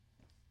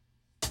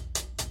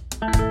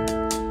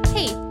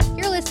Hey,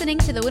 you're listening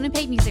to the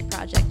Winnipeg Music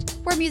Project,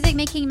 where music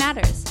making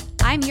matters.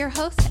 I'm your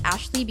host,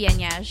 Ashley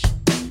Bianyaj.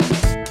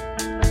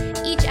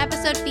 Each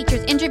episode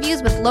features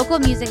interviews with local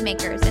music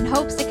makers in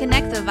hopes to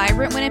connect the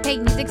vibrant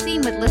Winnipeg music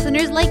scene with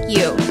listeners like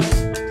you.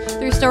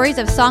 Through stories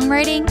of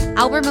songwriting,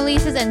 album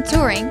releases, and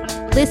touring,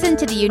 listen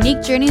to the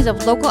unique journeys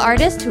of local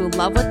artists who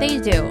love what they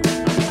do.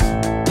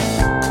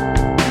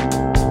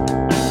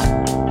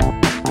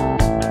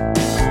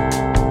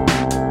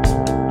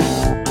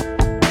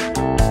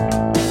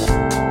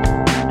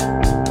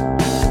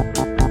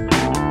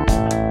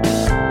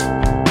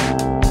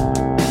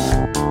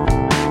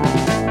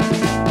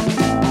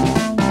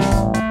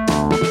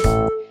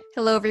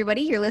 Hello,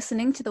 everybody. You're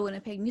listening to the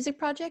Winnipeg Music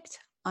Project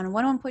on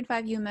 101.5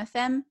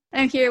 UMFM.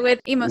 I'm here with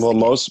Amos. Well,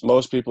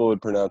 most people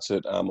would pronounce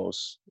it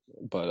Amos,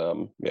 but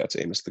yeah, it's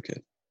Amos the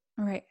Kid.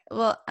 All right.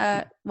 Well,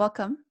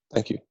 welcome.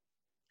 Thank you.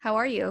 How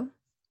are you?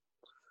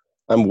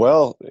 I'm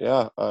well.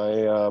 Yeah,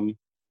 I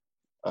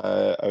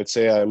would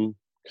say I'm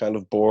kind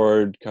of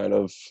bored, kind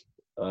of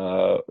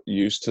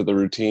used to the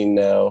routine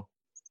now.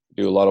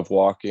 Do a lot of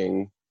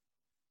walking.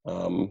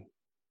 The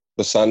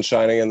sun's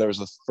shining, and there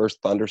was a first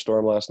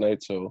thunderstorm last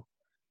night, so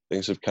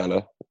things have kind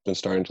of been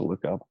starting to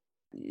look up.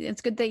 It's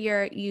good that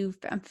you've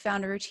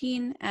found a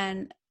routine,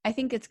 and I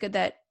think it's good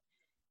that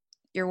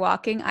you're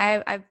walking.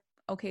 I've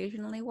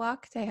occasionally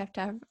walked. I have to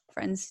have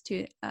friends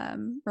to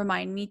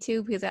remind me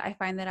to, because I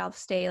find that I'll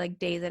stay like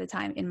days at a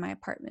time in my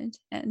apartment,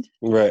 and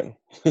Right.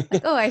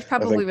 like, oh, I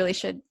probably really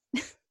should.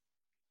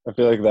 I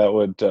feel like that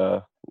would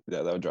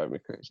drive me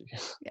crazy.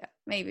 Yeah,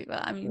 maybe.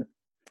 Well, I mean,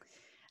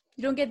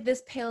 you don't get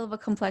this pale of a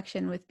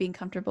complexion with being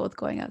comfortable with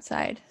going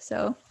outside,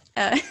 so.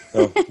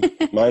 No,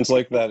 mine's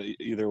like that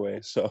either way,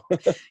 so.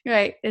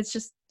 Right, it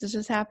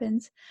just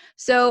happens.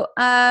 So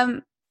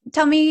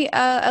tell me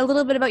a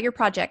little bit about your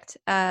project.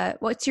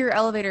 What's your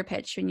elevator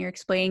pitch when you're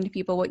explaining to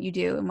people what you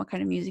do and what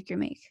kind of music you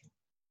make?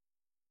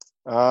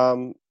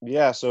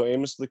 Yeah, so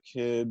Amos the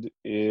Kid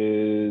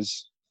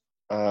is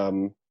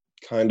kind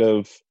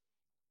of,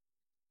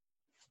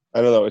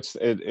 I don't know,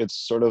 it's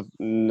sort of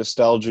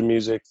nostalgia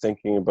music,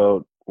 thinking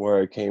about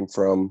where I came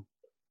from,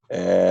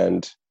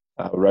 and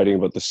writing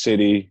about the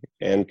city,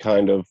 and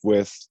kind of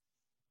with,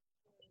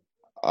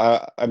 I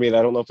mean,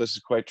 I don't know if this is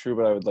quite true,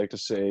 but I would like to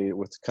say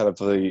with kind of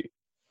the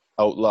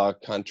outlaw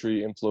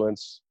country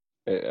influence,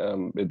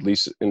 at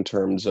least in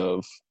terms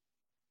of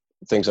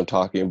things I'm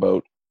talking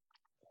about.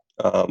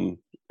 But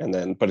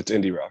it's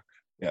indie rock.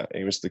 Yeah,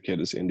 Amos the Kid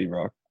is indie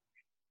rock.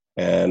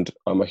 And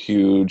I'm a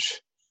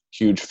huge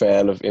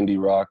fan of indie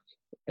rock.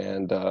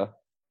 And I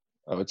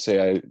would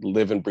say I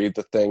live and breathe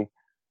the thing.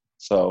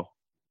 So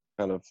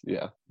kind of,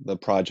 yeah, the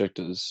project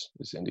is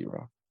indie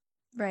rock.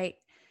 Right.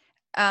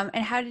 And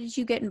how did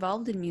you get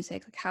involved in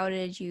music? Like, how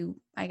did you,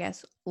 I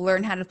guess,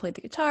 learn how to play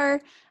the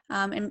guitar,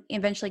 and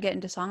eventually get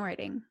into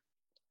songwriting?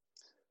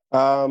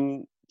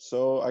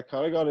 So I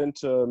kind of got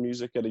into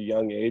music at a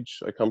young age.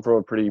 I come from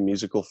a pretty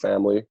musical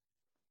family.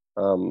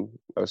 I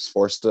was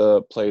forced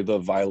to play the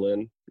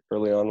violin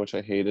early on, which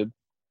I hated.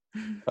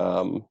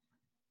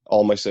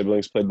 All my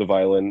siblings played the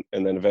violin,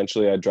 and then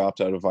eventually I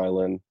dropped out of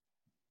violin.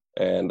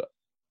 And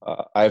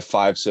I have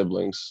 5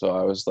 siblings, so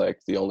I was like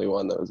the only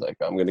one that was like,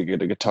 I'm going to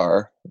get a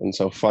guitar. And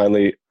so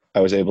finally I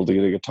was able to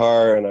get a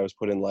guitar, and I was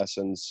put in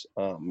lessons.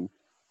 So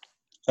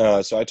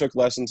I took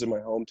lessons in my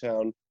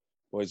hometown,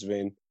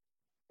 Boissevain,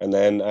 and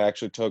then I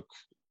actually took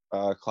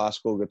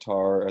classical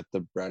guitar at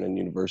the Brandon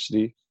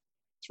University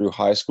through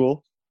high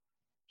school,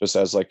 just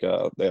as like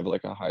they have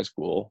like a high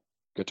school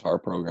guitar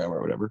program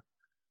or whatever.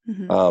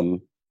 Mm-hmm.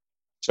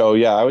 So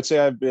yeah, I would say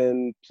I've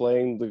been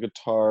playing the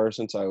guitar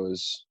since I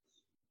was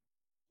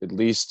at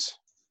least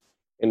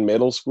in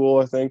middle school,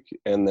 I think.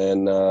 And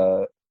then,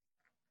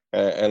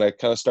 and I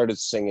kind of started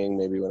singing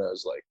maybe when I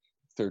was like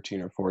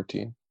 13 or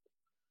 14.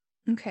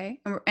 Okay.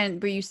 And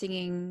were you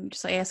singing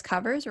just like as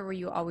covers, or were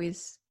you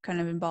always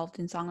kind of involved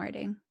in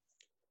songwriting?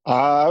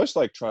 I was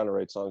like trying to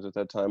write songs at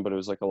that time, but it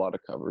was like a lot of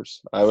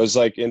covers. I was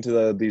like into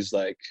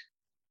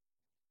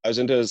I was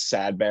into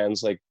sad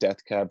bands like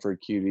Death Cab for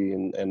Cutie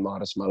and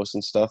Modest Mouse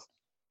and stuff.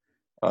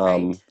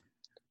 Right.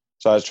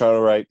 So I was trying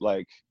to write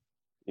like,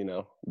 you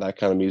know, that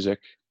kind of music.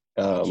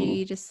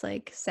 Edgy, just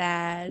like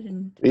sad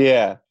and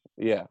Yeah.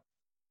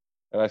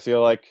 And I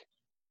feel like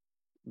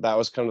that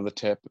was kind of the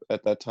tip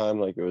at that time.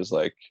 Like it was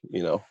like,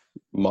 you know,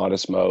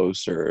 Modest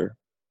Mouse or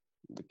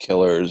the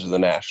Killers or the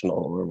National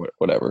or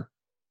whatever.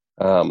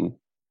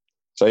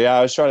 So yeah,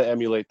 I was trying to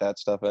emulate that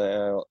stuff, and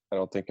I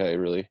don't think I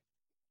really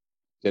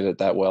did it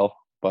that well.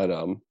 But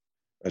I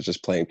was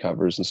just playing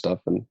covers and stuff,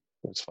 and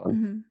it was fun.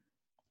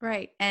 Mm-hmm.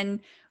 Right.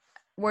 And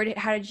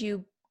how did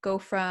you go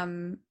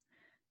from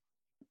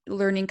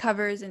learning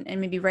covers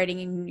and maybe writing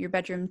in your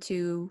bedroom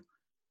to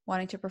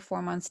wanting to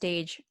perform on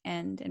stage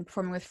and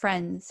performing with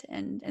friends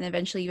and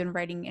eventually even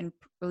writing and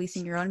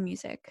releasing your own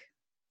music?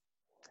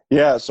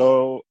 Yeah,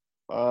 so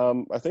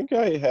I think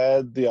I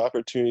had the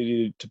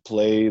opportunity to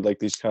play like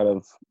these kind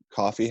of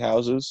coffee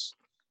houses.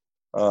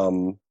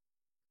 And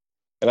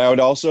I would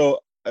also,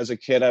 as a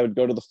kid, I would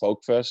go to the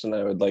folk fest and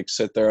I would like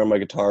sit there on my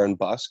guitar and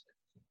busk.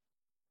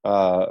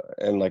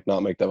 and like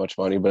not make that much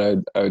money, but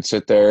I would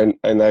sit there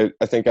and I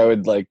think I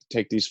would like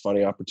take these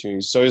funny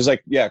opportunities. So it was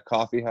like, yeah,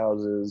 coffee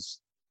houses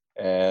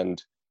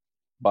and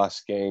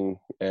busking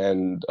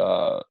and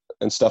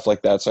stuff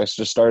like that. So I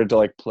just started to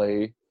like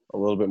play a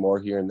little bit more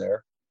here and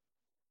there.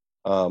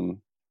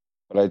 Um,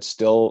 but I'd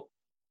still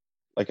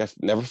like I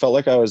never felt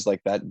like I was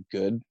like that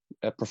good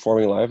at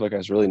performing live. Like I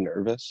was really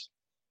nervous.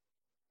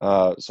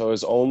 So it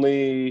was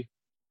only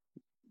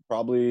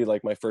probably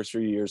like my first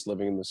 3 years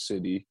living in the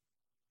city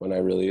when I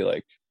really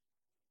like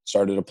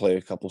started to play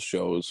a couple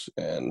shows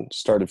and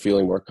started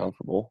feeling more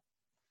comfortable.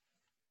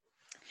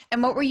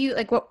 And what were you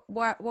like?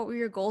 What were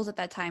your goals at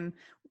that time?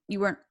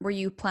 Were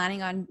you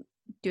planning on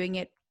doing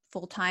it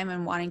full time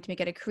and wanting to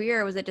make it a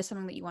career, or was it just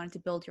something that you wanted to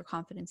build your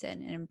confidence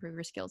in and improve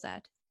your skills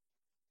at?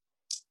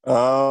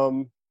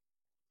 Um,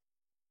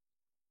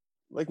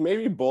 like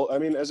maybe both. I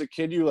mean, as a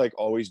kid, you like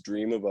always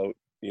dream about,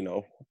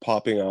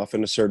 popping off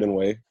in a certain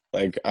way.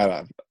 Like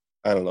I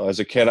don't know. As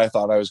a kid, I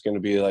thought I was going to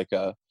be like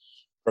a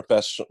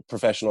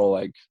professional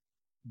like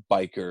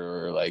biker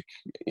or like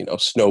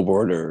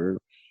snowboarder or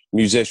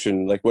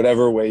musician, like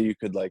whatever way you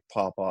could like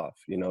pop off.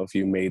 If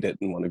you made it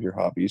in one of your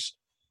hobbies.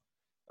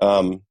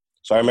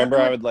 So I remember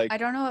I would like I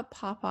don't know what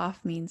pop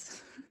off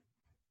means.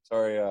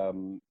 sorry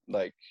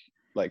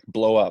like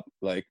blow up,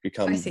 like I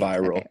become see.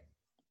 viral. Okay.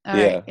 All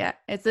right. Yeah,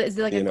 Yeah. Is it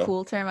like a you know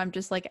cool term? I'm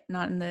just like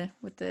not in the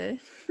with the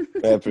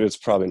it's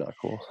probably not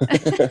cool.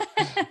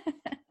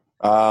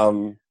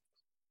 um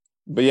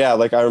but yeah,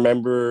 like I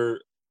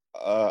remember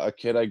a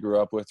kid I grew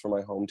up with from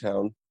my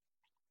hometown.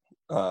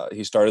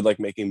 He started like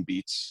making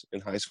beats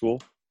in high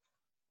school,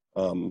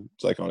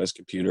 like on his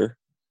computer,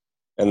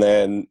 and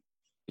then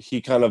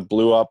he kind of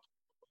blew up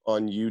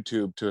on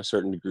YouTube to a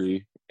certain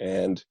degree,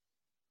 and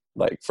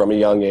like from a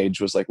young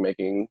age was like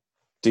making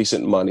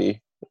decent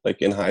money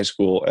like in high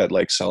school at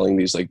like selling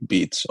these like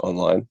beats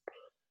online.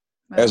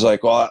 I was Wow.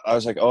 like, well, I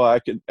was like, oh, I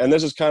could, and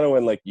this is kind of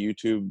when like the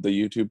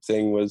YouTube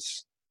thing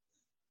was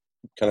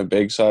kind of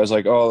big. So I was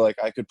like, oh, like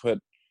I could put,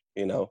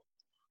 you know,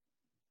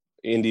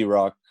 indie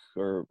rock,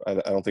 or I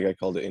don't think I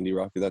called it indie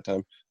rock at that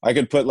time. I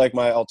could put like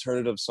my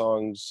alternative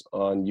songs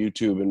on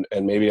YouTube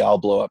and maybe I'll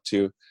blow up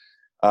too.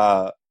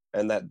 Uh,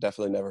 and that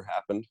definitely never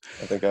happened.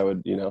 I think I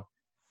would,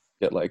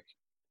 get like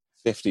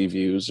 50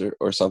 views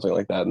or something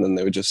like that. And then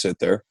they would just sit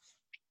there.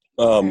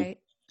 Um, Right.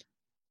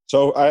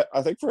 so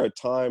I think for a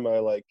time I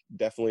like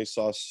definitely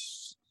saw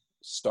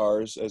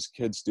stars as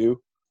kids do.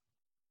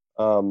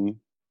 Um,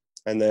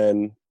 and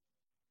then,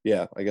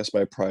 yeah, I guess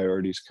my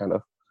priorities kind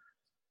of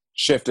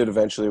shifted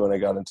eventually when I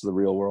got into the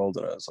real world,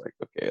 and I was like,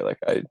 okay, like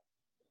I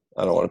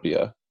don't want to be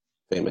a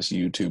famous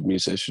YouTube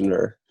musician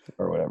or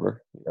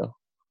whatever.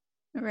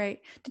 Right.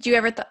 Did you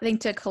ever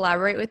think to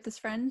collaborate with this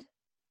friend?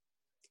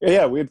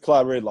 Yeah, we had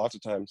collaborated lots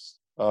of times.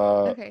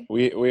 Okay.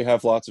 We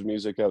have lots of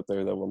music out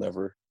there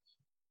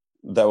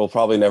that will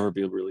probably never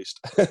be released.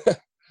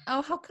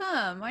 Oh, how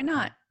come? Why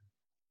not?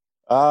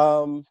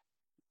 um,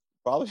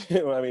 Probably,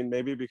 I mean,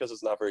 maybe because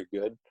it's not very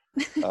good,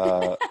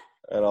 uh,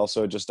 and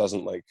also it just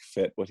doesn't like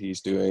fit what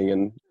he's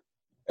doing,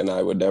 and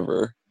I would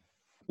never,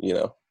 you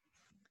know,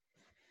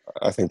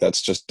 I think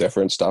that's just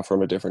different stuff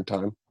from a different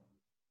time.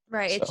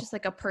 Right. It's So just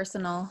like a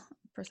personal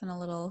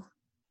little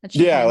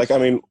yeah, like achievement.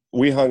 I mean,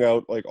 we hung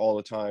out like all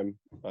the time.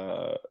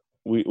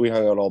 We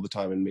hung out all the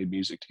time and made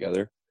music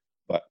together,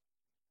 but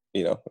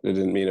it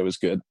didn't mean it was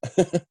good.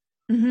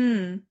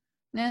 Mm-hmm.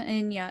 Yeah,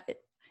 and yeah,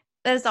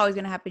 that's always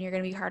going to happen. You're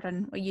going to be hard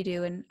on what you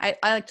do. And I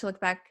like to look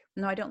back.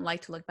 No, I don't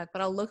like to look back,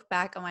 but I'll look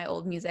back on my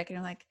old music and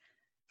I'm like,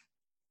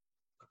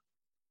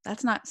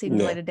 that's not seen the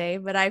Yeah, light of day,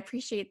 but I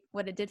appreciate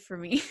what it did for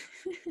me.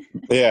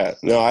 yeah.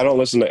 No, I don't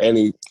listen to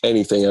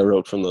anything I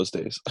wrote from those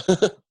days.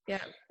 Yeah,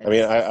 I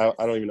mean, it's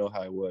I don't even know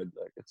how I would.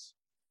 Like it's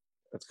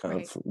kind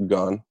right. of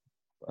gone.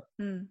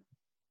 Mm.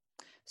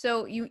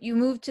 So you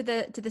moved to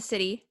the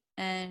city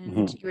and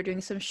Mhm. you were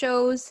doing some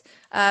shows.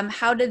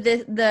 How did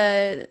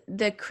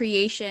the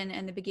creation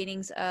and the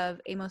beginnings of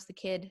Amos the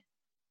Kid,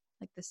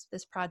 like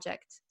this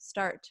project,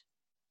 start?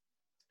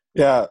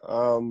 Yeah.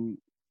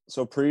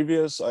 So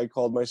previous, I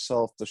called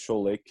myself the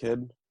Shoal Lake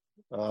Kid,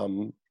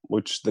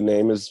 which the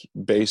name is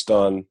based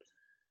on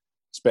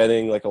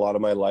spending like a lot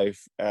of my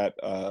life at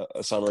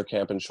a summer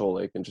camp in Shoal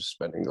Lake and just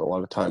spending a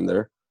lot of time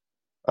there.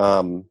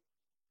 Um,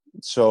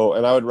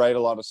 and I would write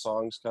a lot of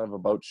songs kind of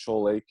about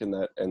Shoal Lake in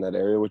that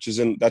area, which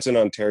is that's in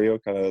Ontario,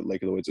 kind of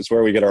Lake of the Woods. It's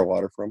where we get our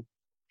water from.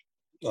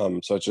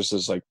 So it's just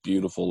this like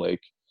beautiful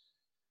lake.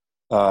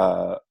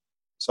 Uh,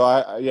 so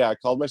I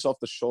called myself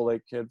the Shoal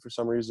Lake Kid for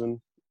some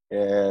reason,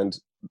 and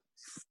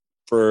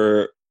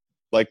for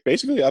like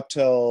basically up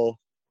till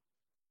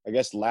I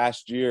guess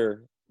last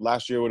year.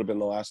 Last year would have been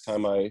the last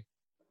time I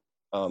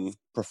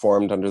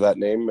performed under that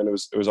name, and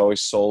it was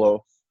always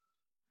solo.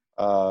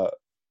 Uh,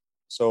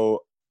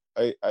 so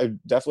I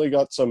definitely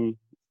got some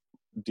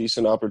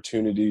decent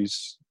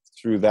opportunities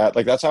through that.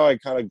 Like that's how I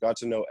kind of got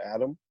to know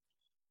Adam.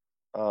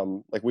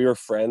 Like we were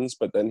friends,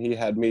 but then he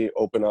had me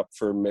open up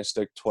for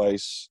Mystic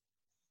twice,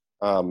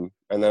 and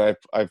then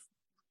I've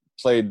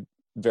played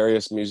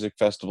various music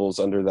festivals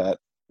under that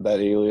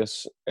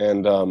alias,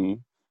 and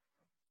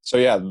So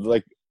yeah,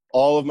 like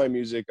all of my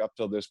music up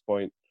till this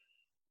point,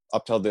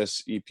 up till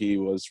this EP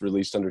was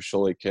released under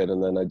Shoal Lake Kid,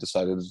 and then I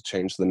decided to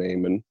change the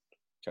name and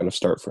kind of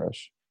start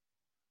fresh.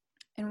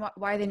 And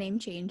why the name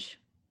change?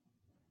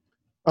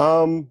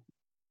 Um,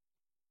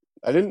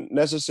 I didn't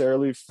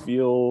necessarily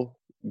feel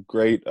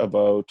great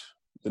about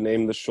the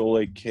name The Shoal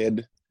Lake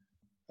Kid.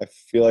 I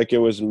feel like it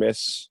was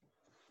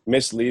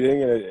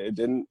misleading, and it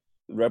didn't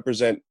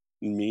represent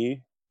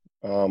me.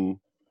 Um,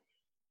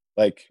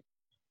 like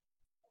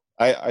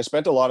I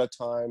spent a lot of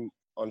time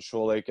on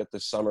Shoal Lake at the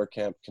summer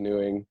camp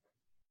canoeing,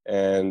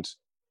 and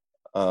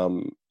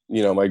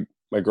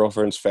my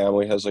girlfriend's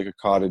family has like a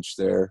cottage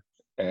there,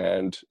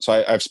 and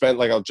so I've spent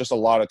like just a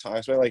lot of time.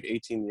 I spent like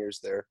 18 years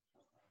there,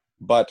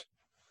 but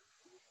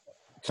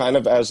kind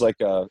of as like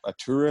a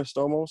tourist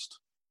almost.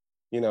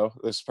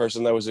 This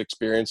person that was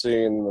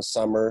experiencing in the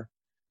summer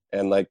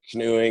and like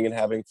canoeing and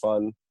having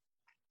fun.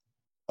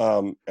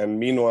 And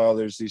meanwhile,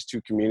 there's these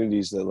two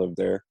communities that live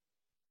there.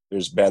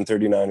 There's Band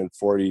 39 and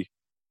 40,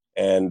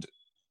 and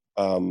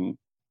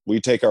we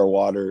take our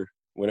water.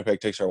 Winnipeg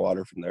takes our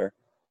water from there.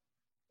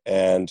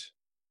 And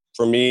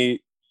for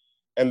me,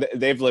 and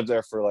they've lived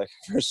there for like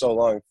for so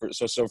long.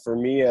 So for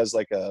me as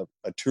like a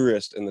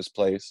tourist in this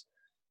place,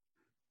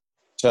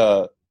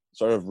 to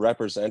sort of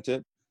represent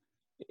it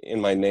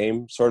in my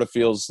name sort of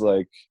feels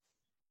like,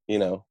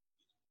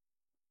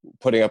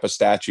 putting up a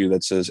statue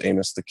that says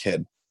Amos the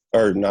Kid,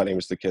 or not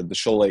Amos the Kid, the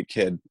Shoal Lake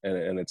Kid,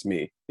 and it's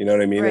me. You know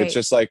what I mean? Right. It's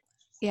just like,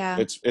 yeah,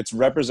 it's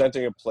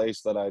representing a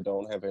place that I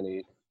don't have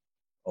any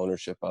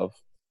ownership of.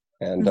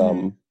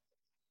 And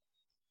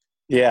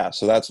yeah,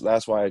 so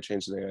that's why I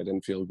changed the name. I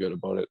didn't feel good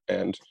about it.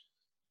 And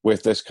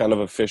with this kind of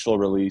official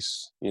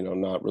release,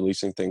 not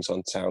releasing things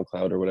on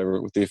SoundCloud or whatever,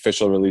 with the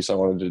official release, I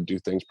wanted to do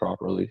things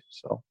properly.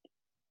 So.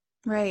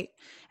 Right.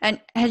 And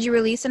had you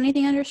released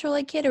anything under Shoal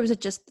Lake Kid, or was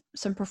it just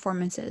some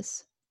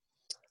performances?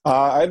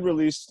 I'd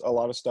released a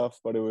lot of stuff,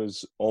 but it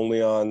was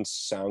only on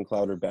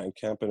SoundCloud or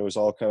Bandcamp, and it was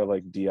all kind of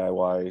like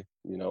DIY,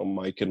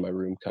 mic in my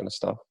room kind of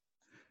stuff.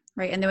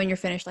 Right. And then when you're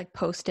finished, like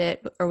post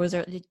it, or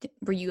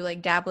were you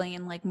like dabbling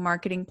in like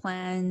marketing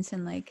plans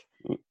and like?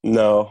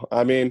 No,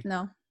 I mean,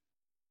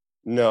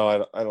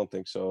 no, I don't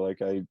think so.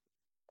 Like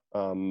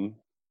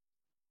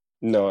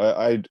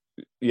no,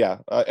 yeah,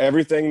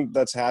 everything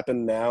that's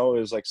happened now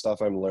is like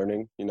stuff I'm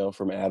learning,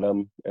 from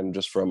Adam and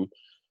just from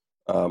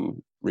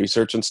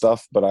research and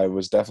stuff, but I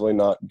was definitely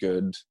not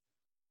good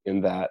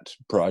in that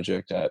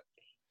project at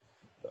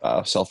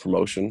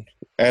self-promotion.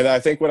 And I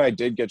think when I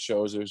did get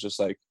shows, it was just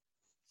like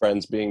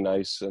friends being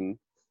nice and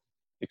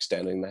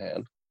extending the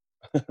hand.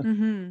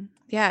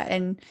 Yeah.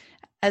 And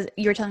as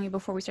you were telling me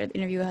before we started the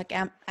interview, like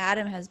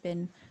Adam has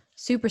been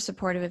super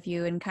supportive of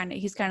you, and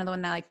he's kind of the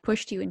one that like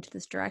pushed you into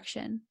this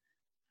direction.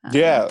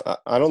 Yeah,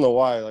 I don't know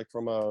why, like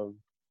from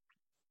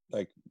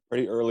like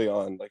pretty early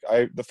on, like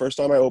the first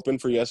time I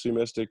opened for Yes We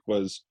Mystic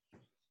was,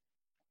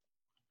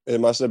 it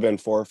must have been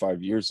 4 or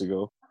 5 years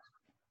ago.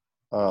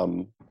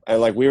 And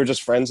like we were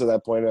just friends at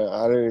that point.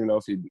 I didn't even know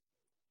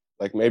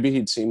if maybe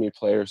he'd seen me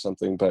play or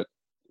something, but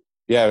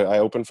yeah, I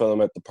opened for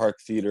them at the Park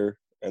Theater,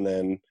 and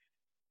then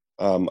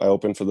I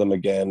opened for them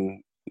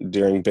again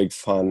during Big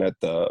Fun at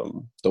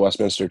the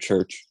Westminster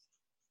Church.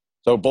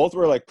 So both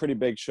were like pretty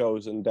big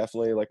shows, and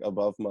definitely like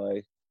above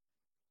my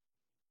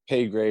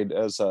pay grade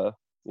as a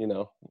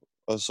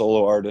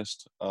solo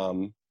artist.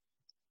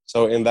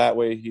 So in that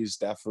way, he's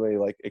definitely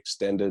like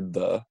extended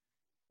the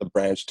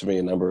branch to me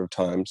a number of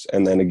times.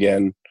 And then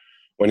again,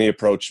 when he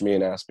approached me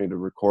and asked me to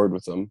record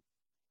with him,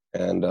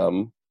 and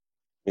I'm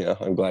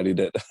glad he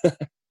did.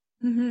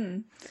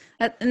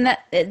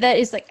 That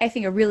is like, I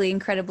think, a really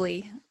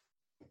incredibly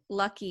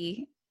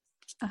lucky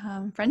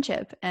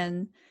friendship,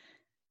 and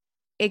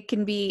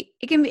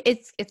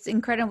it's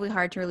incredibly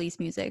hard to release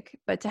music,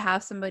 but to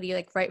have somebody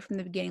like right from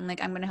the beginning,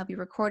 like, I'm going to help you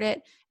record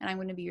it and I'm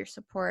going to be your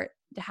support,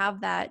 to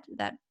have that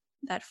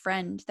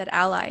friend, that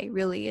ally,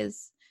 really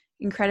is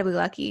incredibly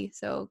lucky.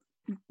 So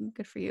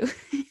good for you.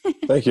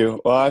 Thank you.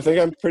 Well, I think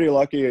I'm pretty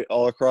lucky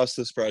all across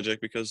this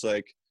project, because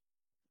like,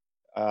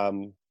 I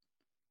don't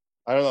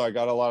know, I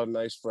got a lot of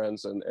nice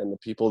friends, and the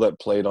people that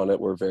played on it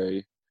were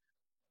very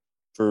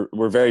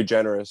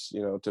generous,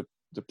 to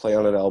play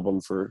on an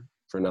album for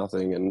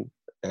nothing,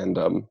 and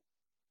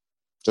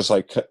just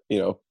like,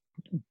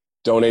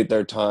 donate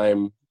their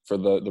time for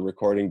the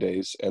recording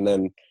days, and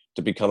then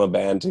to become a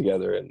band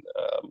together. And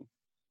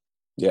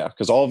yeah,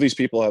 because all of these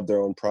people have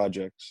their own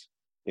projects,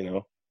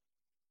 like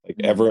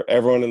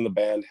everyone in the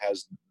band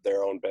has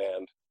their own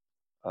band.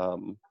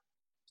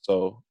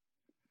 So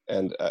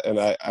and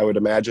I would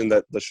imagine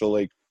that the Shoal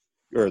Lake,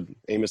 or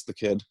Amos the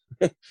Kid,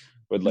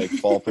 would like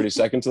fall pretty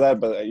second to that,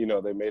 but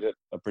they made it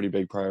a pretty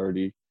big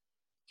priority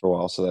for a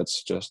while, so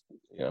that's just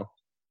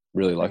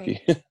really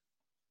lucky. Right.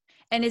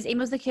 And is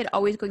Amos the Kid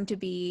always going to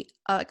be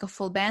like a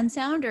full band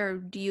sound, or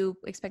do you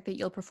expect that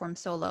you'll perform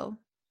solo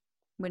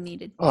when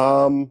needed?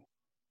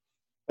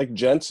 Like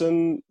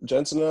Jensen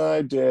and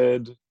I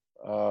did,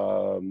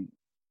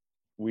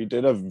 we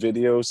did a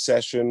video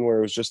session where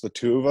it was just the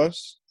two of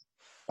us.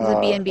 Was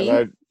it B&B?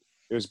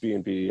 It was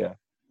B&B, yeah.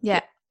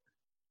 Yeah.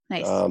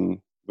 Nice.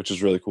 which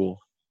is really cool.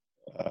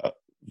 Uh,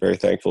 Very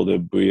thankful to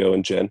Buyo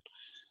and Jen.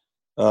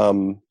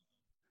 Um,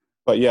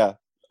 but yeah,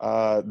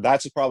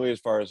 that's probably as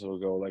far as it'll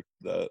go. Like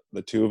the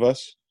two of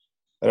us.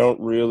 I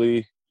don't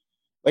really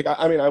like.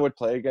 I mean, I would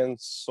play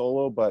against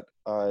solo, but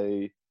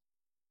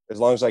as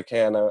long as I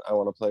can, I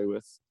want to play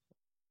with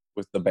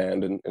the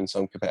band in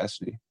some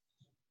capacity.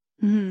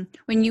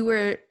 When you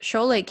were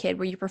Cholet Kid,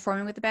 were you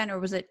performing with the band, or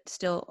was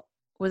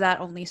that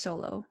only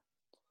solo?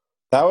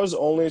 That was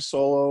only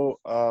solo.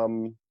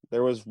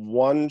 There was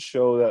one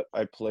show that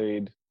I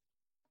played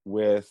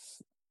with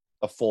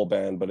a full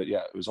band, but it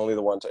was only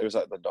the one time. It was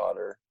at the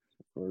Daughter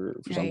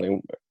for Right.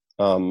 something.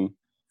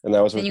 And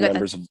that was And with you got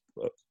members of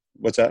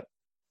what's that?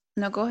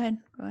 No, go ahead.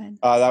 Go ahead.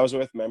 That was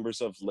with members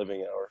of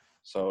Living Hour.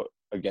 So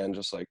again,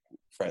 just like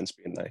friends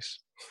being nice.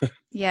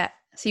 Yeah.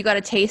 So you got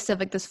a taste of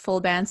like this full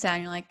band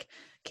sound. You're like,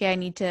 okay,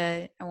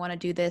 I want to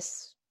do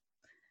this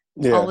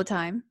all Yeah, the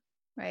time.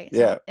 Right. So,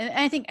 yeah, and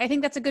I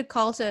think that's a good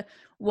call to,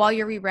 while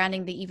you're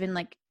rebranding, to even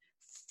like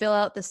fill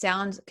out the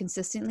sounds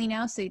consistently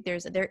now. So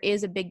there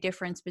is a big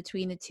difference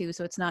between the two.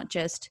 So it's not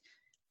just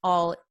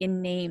all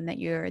in name that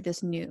you're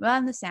this new, well,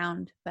 in the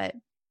sound, but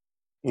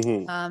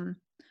hmm um,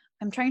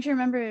 I'm trying to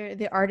remember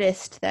the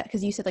artist that,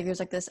 because you said like there's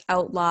like this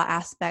outlaw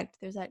aspect.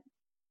 There's that,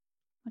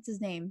 what's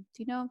his name?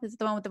 Do you know? This is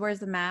the one with the wears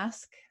the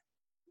mask.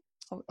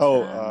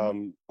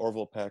 Oh,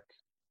 Orville Peck.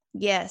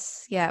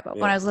 yes, yeah. But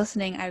when Yeah. I was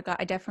listening, I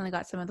definitely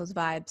got some of those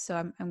vibes. So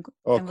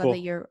Oh, I'm glad that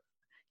cool.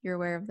 you're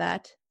aware of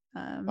that.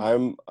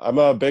 Um, I'm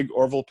a big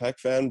Orville Peck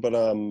fan, but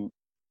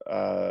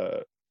uh,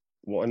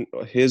 one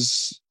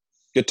his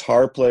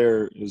guitar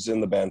player is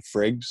in the band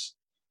Friggs,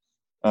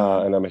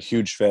 mhm. and I'm a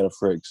huge fan of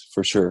Friggs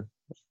for sure.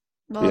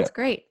 Well, Yeah, that's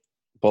great.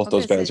 both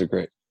those Okay, so bands are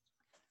great.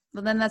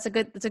 well then that's a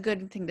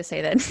good thing to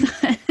say then.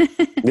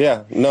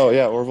 Yeah, no,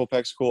 yeah, Orville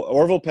Peck's cool.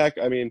 Orville Peck,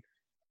 I mean,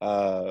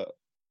 uh,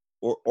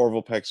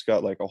 Orville Peck's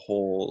got like a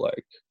whole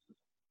like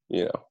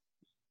you know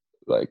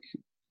like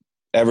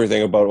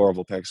everything about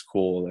Orville Peck's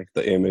cool, like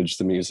the image,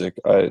 the music.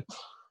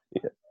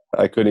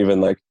 I couldn't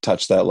even like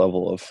touch that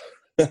level of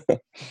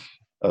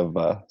of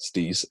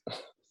Steez.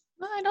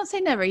 Well, I don't say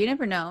never. You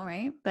never know,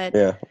 right? But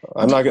Yeah,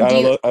 I'm do, not. I do don't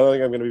you? know. I don't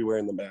think I'm going to be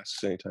wearing the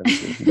masks anytime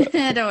soon. But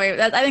Don't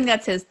worry. I think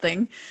that's his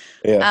thing.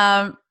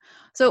 yeah. Um,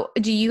 so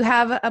do you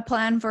have a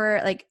plan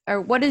for like,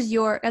 or what is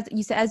your,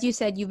 as you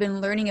said, you've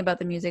been learning about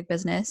the music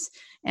business,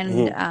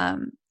 and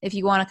hmm if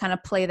you want to kind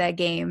of play that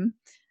game,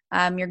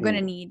 you're going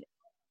to hmm need,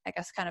 I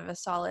guess, kind of a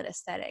solid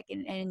aesthetic.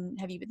 And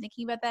have you been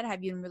thinking about that?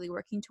 Have you been really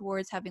working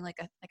towards having like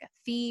a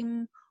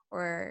theme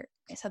or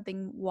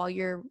something while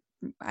you're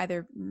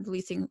either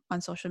releasing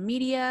on social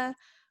media,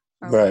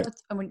 or Right.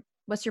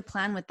 what's your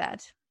plan with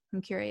that?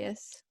 I'm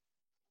curious.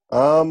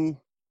 Um,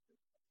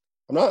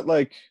 I'm not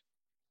like.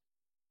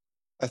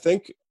 I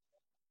think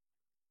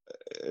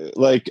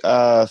like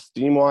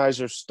theme wise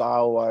or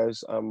style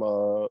wise, I'm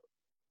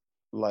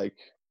like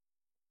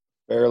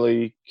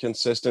fairly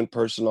consistent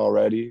person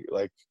already.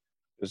 Like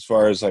as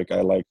far as like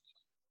I like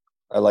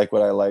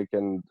what I like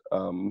and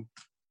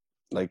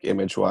like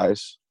image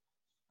wise.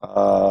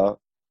 Uh,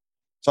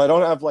 so I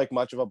don't have like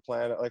much of a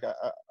plan. Like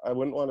I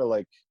wouldn't want to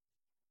like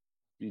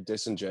be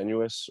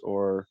disingenuous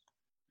or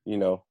you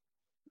know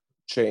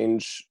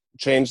change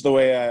the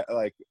way I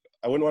like.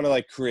 I wouldn't want to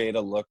like create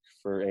a look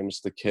for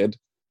Amos the Kid.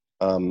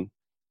 Um,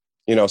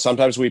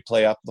 sometimes we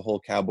play up the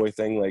whole cowboy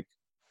thing. Like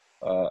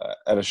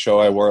at a show,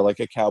 I wore like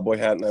a cowboy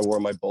hat and I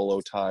wore my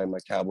bolo tie and my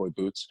cowboy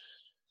boots.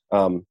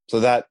 So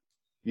that,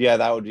 yeah,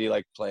 that would be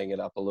like playing it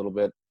up a little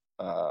bit.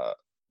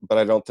 But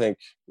I don't think,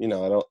 I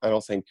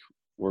don't think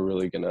we're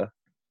really gonna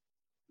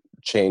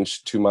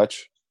change too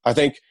much. I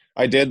think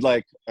I did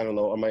like, I don't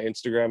know, on my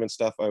Instagram and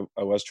stuff,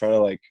 I was trying to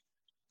like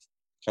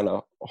kind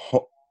of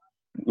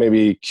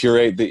maybe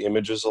curate the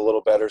images a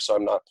little better. So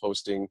I'm not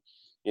posting,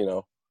 you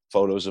know,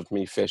 photos of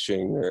me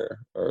fishing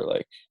or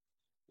like,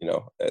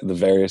 the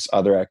various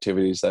other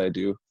activities that I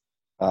do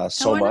And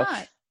so why much.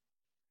 not?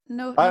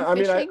 No I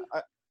mean, fishing?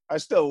 I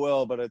still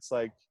will, but it's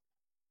like,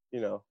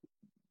 you know,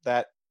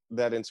 that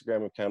that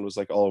Instagram account was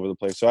like all over the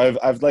place. So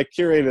I've like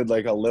curated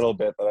like a little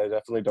bit, but I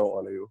definitely don't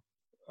want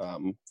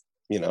to,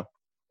 you know,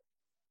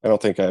 I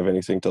don't think I have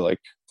anything to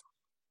like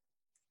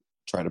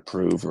try to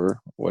prove or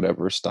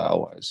whatever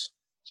style wise.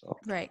 So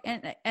Right.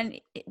 And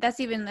that's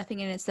even a thing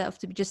in itself,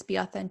 to just be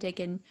authentic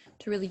and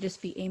to really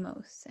just be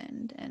Amos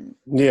and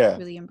yeah,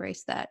 really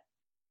embrace that.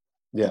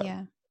 yeah.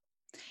 Yeah.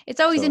 It's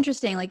always So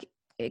interesting. Like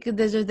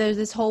there's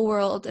this whole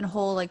world and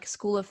whole like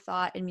school of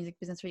thought in music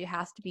business where you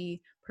has to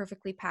be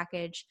perfectly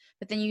packaged,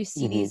 but then you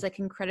see hmm these like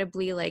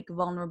incredibly like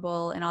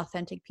vulnerable and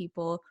authentic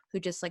people who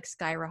just like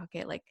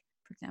skyrocket, like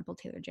for example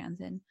Taylor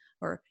Jansen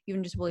or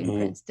even just William hmm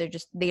Prince.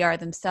 They are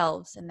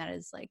themselves, and that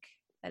is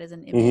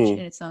an image hmm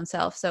in its own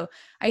self. So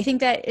I think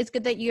that it's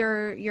good that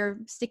you're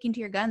sticking to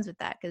your guns with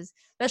that, because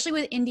especially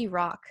with indie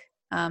rock,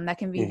 that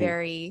can be hmm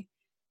very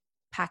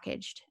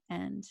packaged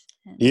and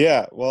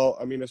yeah. Well,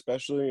 I mean,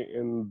 especially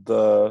in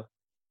the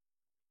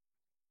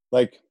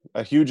like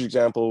a huge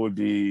example would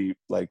be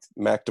like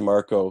Mac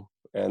DeMarco,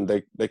 and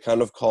they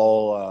kind of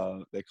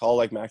call they call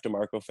like Mac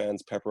DeMarco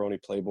fans pepperoni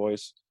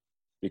playboys.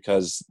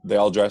 because they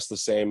all dress the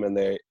same and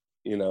they,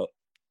 you know,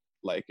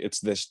 like it's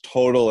this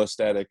total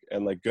aesthetic,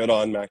 and like good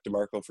on Mac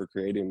DeMarco for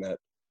creating that.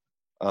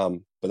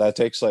 But that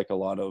takes like a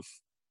lot of,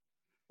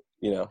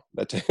 you know,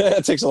 that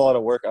takes a lot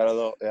of work. I don't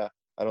know. Yeah.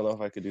 I don't know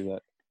if I could do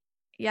that.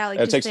 Yeah, like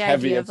And it just takes the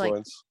heavy idea of like,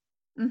 influence.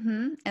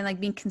 and like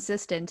being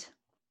consistent.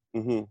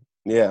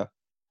 Yeah.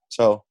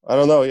 So I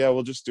don't know. Yeah.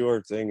 We'll just do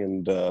our thing.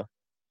 And,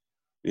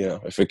 you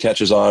know, if it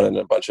catches on and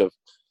a bunch of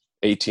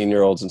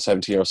 18-year-olds and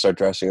 17-year-olds start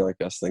dressing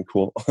like us, then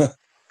cool.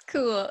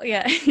 Cool.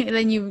 Yeah.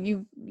 Then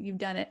you've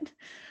done it.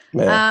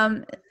 Yeah.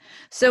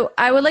 So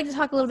I would like to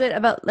talk a little bit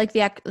about like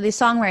the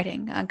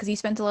songwriting, because you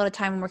spent a lot of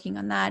time working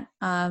on that,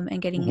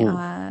 and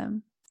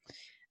getting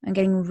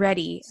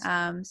ready.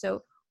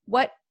 So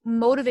what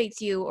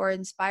motivates you or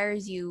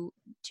inspires you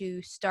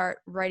to start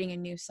writing a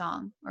new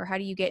song, or how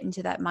do you get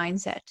into that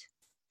mindset?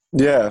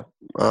 Yeah.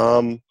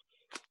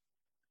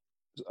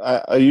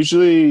 I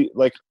usually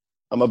like,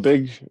 I'm a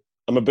big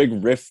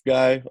riff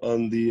guy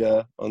on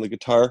the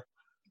guitar.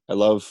 I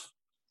love,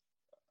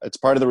 it's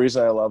part of the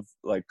reason I love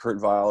like Kurt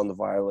Vile and the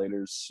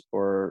Violators,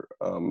 or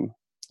the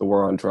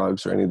War on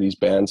Drugs, or any of these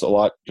bands a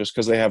lot, just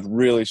because they have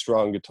really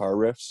strong guitar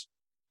riffs.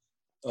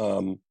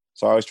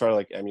 So I always try to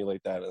like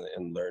emulate that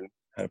and learn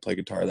how to play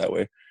guitar that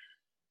way.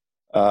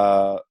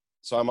 So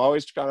I'm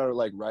always kind of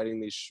like writing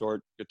these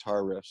short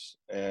guitar riffs,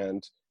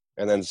 and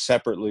then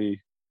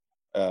separately,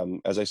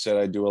 as I said,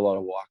 I do a lot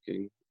of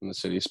walking in the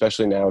city,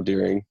 especially now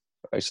during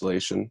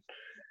isolation.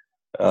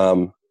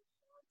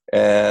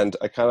 And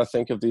I kind of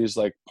think of these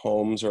like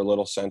poems or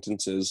little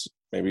sentences,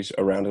 maybe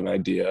around an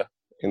idea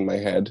in my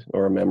head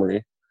or a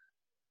memory.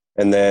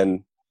 And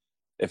then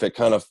if it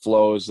kind of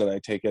flows, then I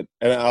take it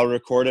and I'll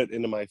record it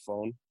into my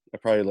phone. I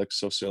probably look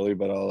so silly,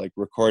 but I'll like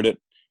record it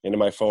into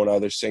my phone,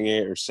 either singing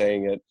it or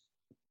saying it.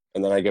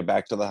 And then I get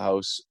back to the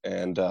house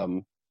and,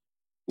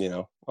 you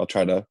know, I'll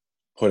try to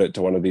put it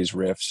to one of these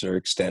riffs or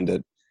extend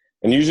it.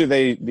 And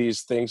usually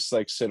these things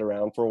like sit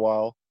around for a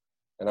while,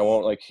 and I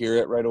won't like hear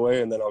it right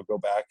away. And then I'll go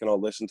back and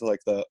I'll listen to like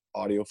the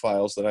audio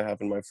files that I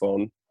have in my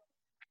phone.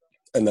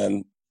 And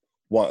then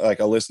like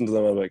I'll listen to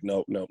them. I'm like,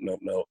 nope, nope, nope,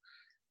 nope.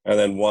 And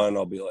then one,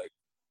 I'll be like,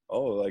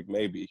 oh, like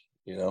maybe,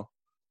 you know?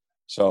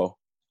 So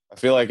I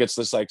feel like it's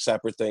this like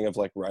separate thing of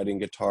like writing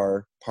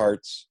guitar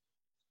parts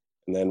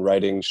and then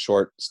writing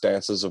short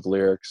stanzas of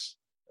lyrics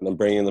and then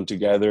bringing them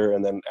together.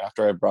 And then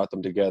after I brought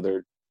them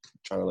together,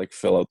 trying to like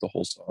fill out the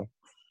whole song.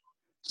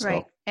 So.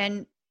 Right.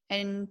 And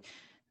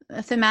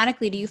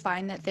thematically, do you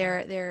find that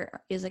there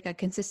is like a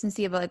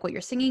consistency about like what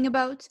you're singing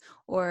about,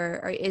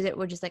 or is it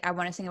just like I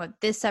want to sing about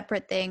this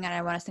separate thing, and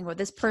I want to sing about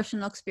this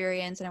personal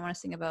experience, and I want to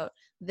sing about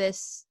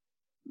this,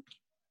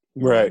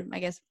 right? I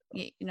guess,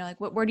 you know, like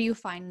where do you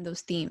find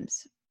those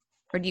themes,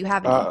 or do you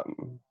have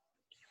any?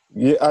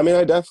 Yeah, I mean,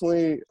 I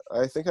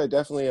think I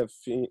definitely have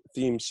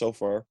themes so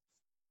far.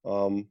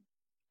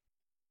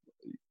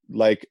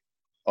 Like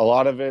a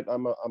lot of it,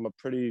 I'm a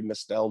pretty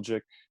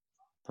nostalgic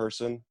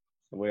person.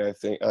 The way I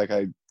think, like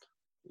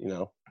you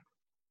know,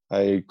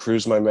 I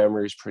cruise my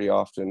memories pretty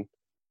often,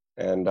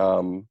 and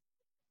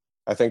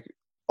I think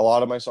a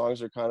lot of my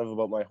songs are kind of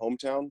about my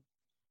hometown,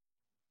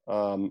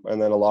 and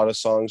then a lot of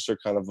songs are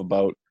kind of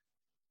about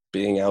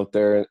being out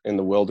there in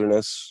the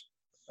wilderness.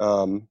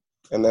 And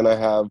then I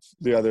have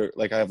the other,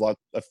 like I have a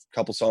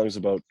couple songs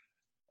about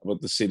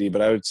the city,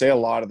 but I would say a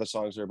lot of the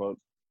songs are about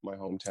my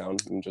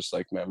hometown and just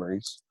like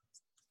memories,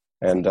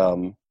 and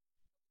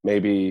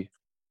maybe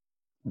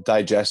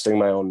digesting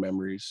my own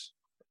memories,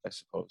 I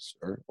suppose,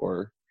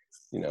 or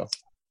you know,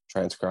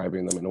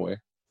 transcribing them in a way.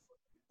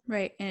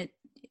 Right. And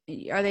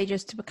are they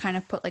just to kind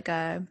of put like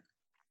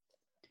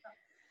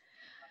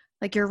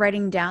like you're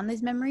writing down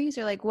these memories,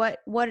 or like what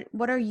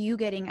are you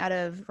getting out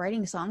of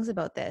writing songs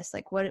about this?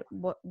 Like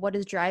what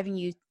is driving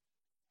you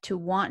to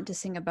want to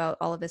sing about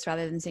all of this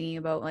rather than singing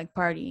about like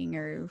partying,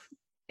 or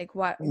like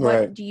what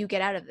Right. do you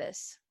get out of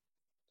this?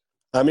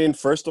 I mean,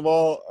 first of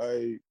all,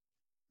 I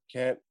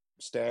can't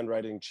stand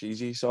writing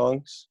cheesy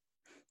songs,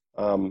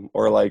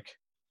 or like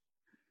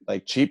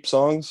cheap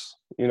songs.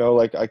 You know,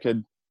 like I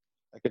could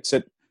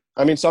sit.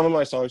 I mean, some of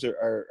my songs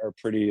are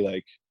pretty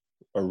like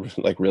are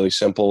like really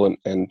simple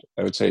and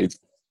I would say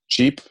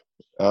cheap,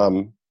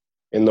 in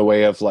the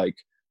way of like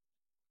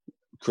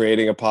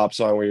creating a pop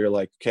song where you're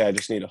like, okay, I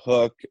just need a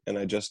hook and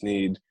I just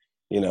need,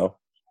 you know,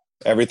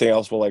 everything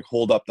else will like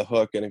hold up the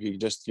hook, and if you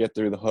just get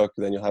through the hook,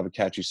 then you'll have a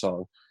catchy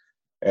song.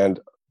 And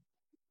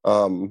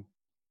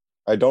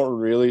I don't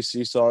really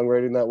see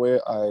songwriting that way.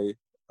 I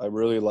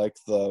really like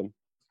the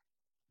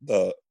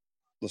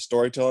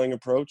storytelling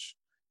approach,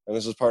 and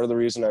this is part of the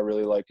reason I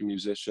really like a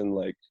musician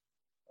like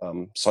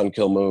Sun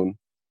Kill Moon,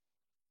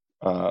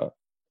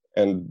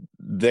 and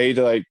they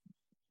like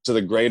to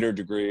the greater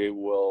degree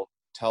will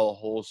tell a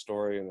whole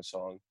story in a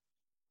song,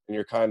 and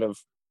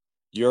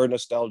you're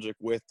nostalgic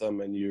with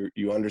them, and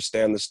you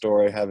understand the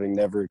story having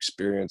never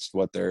experienced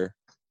what their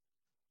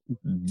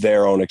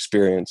own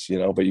experience, you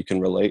know, but you can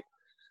relate.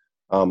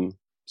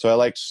 So I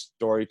like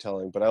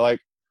storytelling, but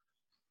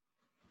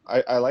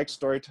I like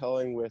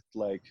storytelling with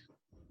like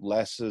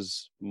less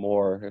is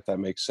more, if that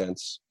makes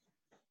sense,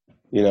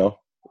 you know.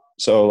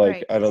 So like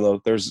Right. I don't know,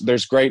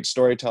 there's great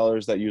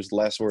storytellers that use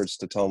less words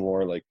to tell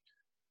more, like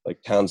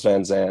Towns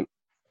Van Zandt,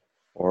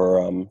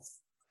 or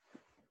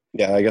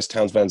yeah, I guess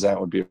Towns Van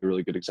Zandt would be a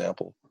really good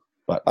example.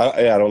 But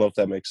I don't know if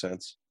that makes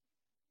sense.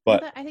 No,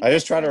 But that I think I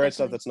just try to that write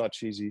stuff definitely. that's not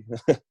cheesy.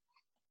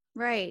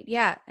 Right.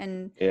 Yeah.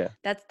 And Yeah.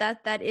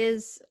 that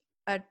is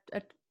a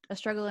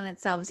struggle in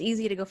itself. It's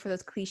easy to go for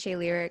those cliche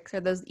lyrics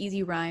or those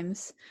easy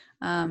rhymes,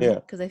 Yeah.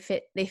 because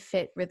they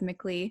fit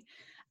rhythmically.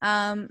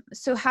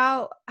 So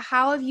how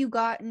have you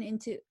gotten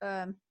into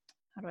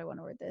how do I want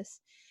to word this?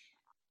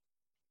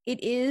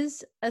 It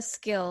is a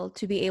skill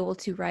to be able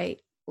to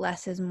write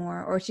less is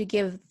more, or to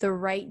give the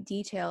right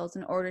details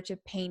in order to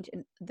paint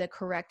the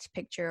correct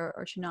picture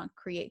or to not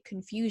create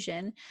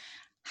confusion.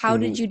 How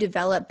Hmm. did you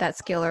develop that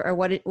skill, or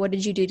what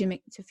did you do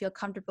to feel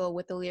comfortable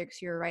with the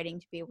lyrics you were writing,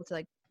 to be able to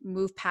like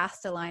move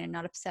past the line and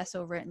not obsess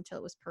over it until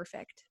it was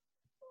perfect?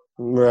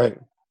 Right.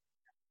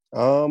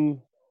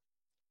 Um,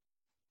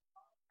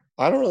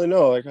 I don't really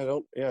know. Like I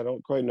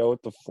don't quite know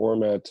what the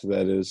format to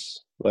that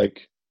is.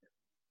 Like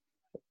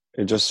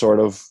it just sort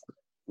of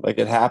like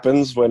it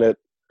happens when it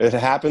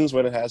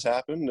has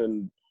happened,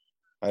 and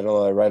I don't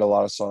know, I write a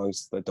lot of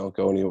songs that don't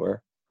go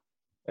anywhere.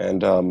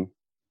 And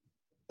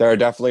there are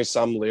definitely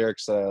some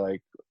lyrics that I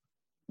like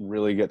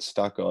really get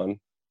stuck on.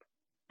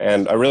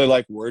 And I really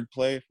like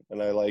wordplay,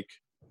 and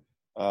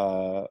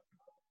uh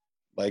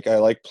I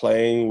like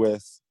playing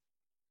with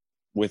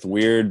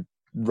weird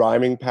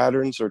rhyming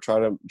patterns, or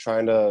trying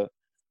to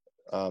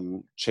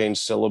change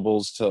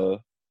syllables to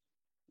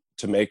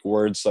make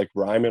words like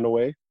rhyme in a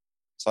way.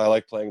 So I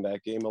like playing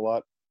that game a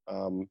lot.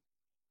 Um,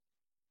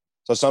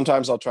 so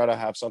sometimes I'll try to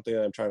have something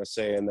that I'm trying to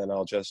say, and then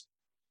I'll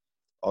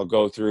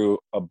go through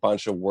a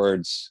bunch of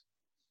words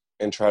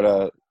and try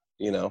to,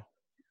 you know,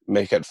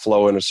 make it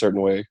flow in a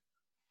certain way.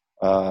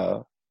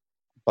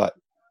 But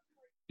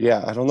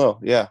yeah, I don't know.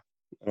 Yeah,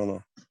 I don't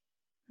know.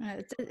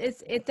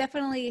 It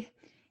definitely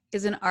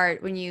is an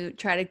art when you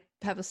try to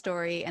have a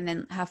story and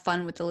then have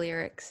fun with the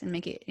lyrics and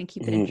make it and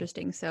keep it Hmm.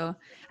 interesting. So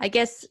I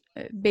guess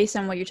based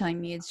on what you're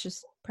telling me, it's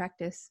just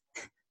practice.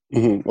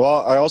 Hmm.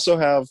 Well, I also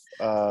have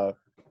I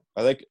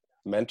think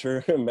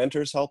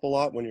mentors help a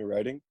lot when you're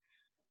writing.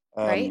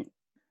 Right. Um,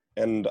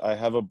 and I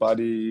have a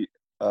buddy,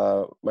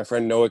 my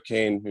friend Noah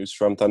Kane, who's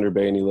from Thunder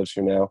Bay, and he lives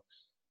here now.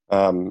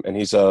 And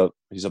he's a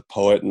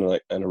poet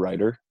and a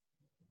writer.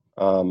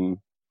 Um,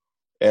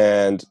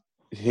 and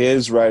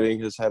his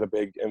writing has had a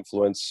big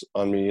influence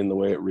on me in the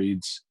way it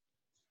reads.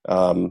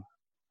 Um,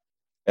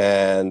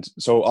 and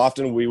so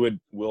often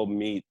we'll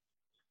meet,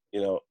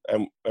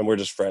 and we're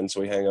just friends,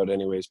 so we hang out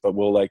anyways. But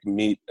we'll like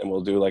meet and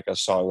we'll do like a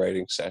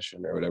songwriting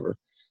session or whatever.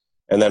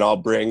 And then I'll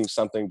bring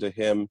something to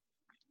him,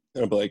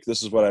 and I'll be like,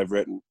 "This is what I've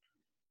written."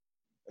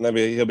 And then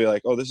he'll be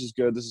like, "Oh, this is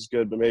good,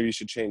 but maybe you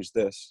should change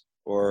this,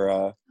 or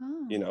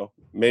Oh,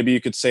 maybe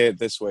you could say it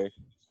this way."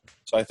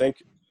 So I think,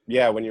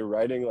 yeah, when you're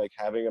writing, like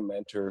having a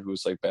mentor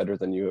who's like better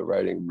than you at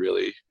writing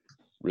really,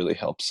 really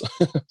helps.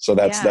 So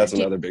yeah. that's Do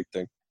another big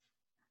thing.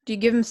 do you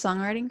give him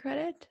songwriting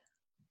credit?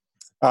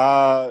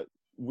 Uh,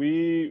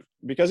 we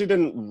because he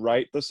didn't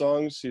write the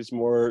songs, he's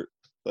more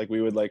like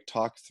we would like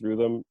talk through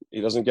them. He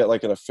doesn't get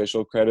like an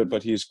official credit,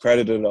 but he's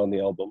credited on the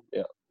album.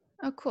 Yeah,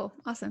 Oh, cool.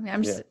 Awesome. Yeah,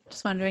 I'm yeah,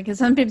 just wondering because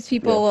sometimes yeah,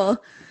 people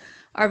will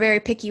are very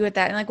picky with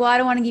that and like, well, I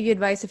don't want to give you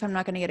advice if I'm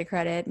not going to get a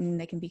credit, and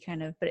they can be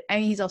kind of. But I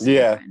mean, he's also your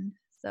yeah, friend,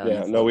 so it yeah.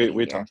 makes it a No, little bit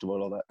we easier. talked about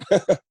all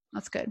that.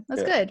 That's good.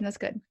 That's Yeah, good. That's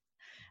good.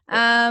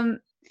 yeah. Um,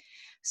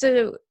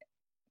 so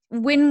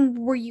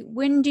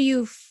when do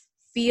you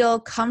feel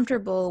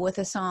comfortable with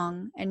a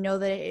song and know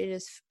that it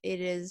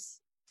is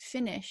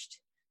finished,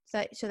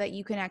 so that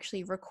you can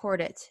actually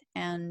record it,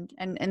 and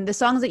the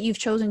songs that you've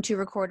chosen to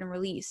record and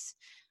release,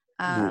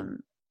 Mhm. um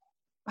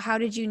how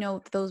did you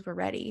know those were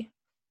ready?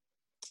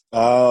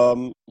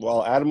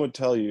 Well, Adam would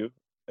tell you,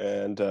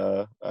 and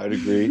I'd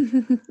agree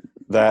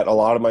that a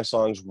lot of my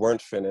songs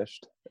weren't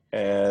finished,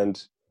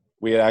 and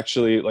we had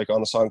actually like on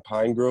the song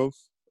Pine Grove.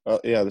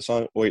 Yeah, the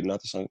song. Wait,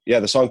 not the song. Yeah,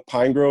 the song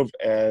Pine Grove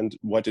and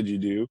What Did You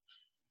Do?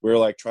 We were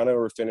like trying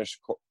to finish.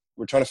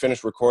 We're trying to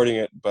finish recording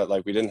it, but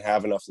like we didn't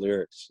have enough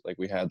lyrics. Like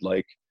we had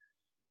like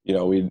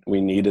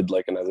we needed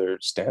like another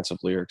stance of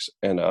lyrics,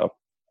 and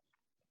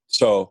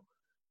so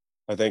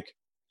I think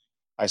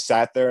I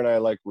sat there and I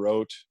like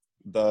wrote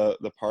the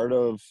part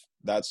of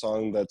that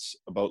song that's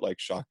about like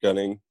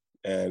shotgunning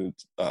and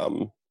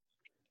and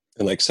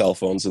like cell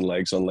phones and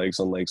legs on legs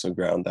on legs on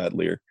ground, that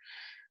lyric.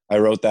 I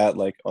wrote that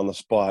like on the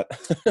spot.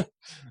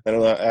 I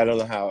don't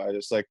know how. I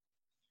just like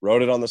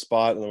wrote it on the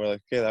spot, and then we're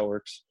like, okay, that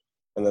works.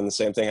 And then the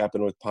same thing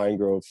happened with Pine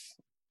Grove,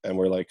 and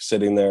we're like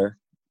sitting there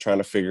trying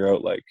to figure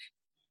out like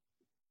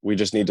we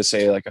just need to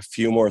say like a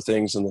few more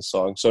things in the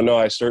song. So no,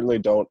 uh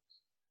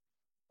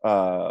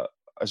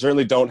I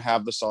certainly don't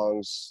have the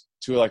songs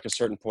to like a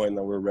certain point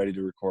that we're ready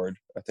to record.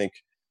 I think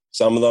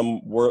some of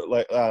them were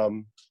like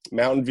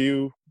Mountain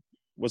View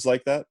was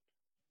like that.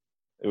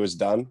 It was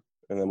done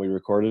and then we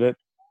recorded it.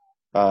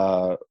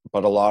 But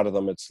a lot of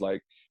them it's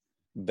like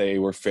they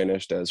were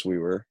finished as we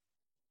were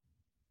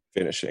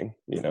finishing.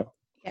 Yeah,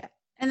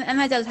 and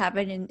that does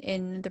happen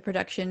in the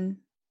production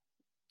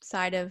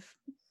side of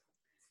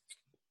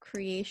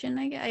creation,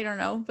 I don't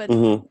know, but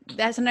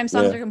that sometimes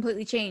songs Yeah. are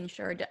completely changed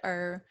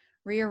or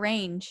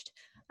rearranged.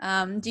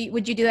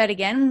 Would you do that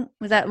again?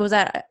 Was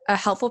that a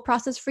helpful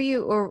process for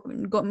you, or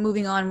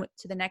moving on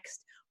to the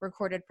next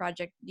recorded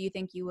project? Do you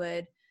think you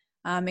would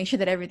make sure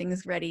that everything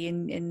is ready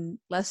and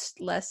less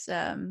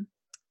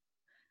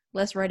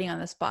writing on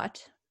the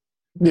spot?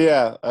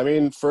 Yeah, I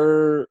mean,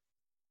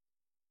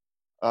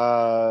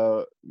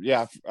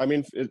 yeah, I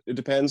mean, it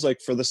depends. Like,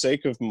 for the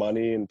sake of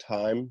money and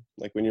time,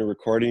 like when you're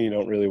recording, you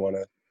don't really want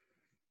to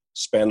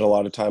spend a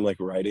lot of time like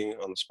writing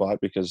on the spot,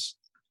 because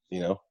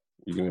you're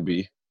going to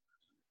be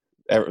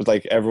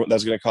like everyone,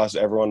 that's going to cost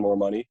everyone more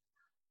money.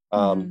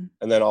 And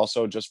then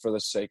also, just for the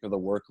sake of the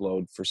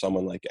workload for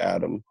someone like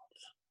Adam,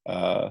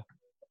 I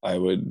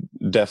would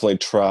definitely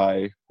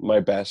try my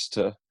best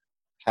to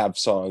have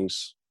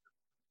songs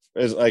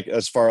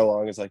as far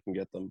along as I can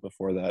get them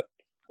before that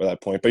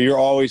point. But you're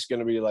always going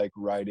to be like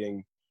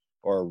writing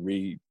or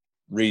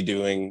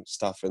redoing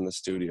stuff in the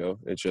studio.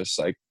 It's just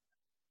like,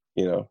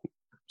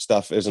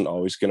 stuff isn't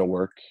always going to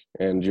work,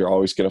 and you're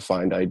always going to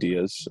find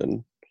ideas.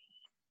 And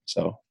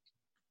so,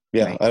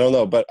 yeah, right. I don't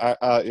know, but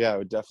I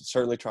would definitely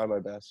certainly try my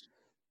best.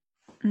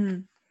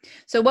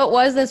 So what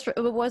was this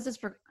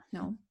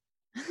no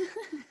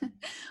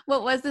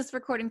what was this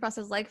recording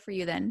process like for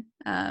you then?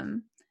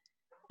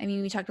 I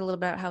mean, we talked a little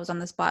about how it was on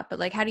the spot, but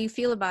like, how do you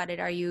feel about it?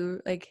 Are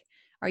you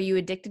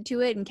addicted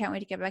to it and can't wait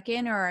to get back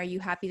in, or are you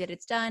happy that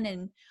it's done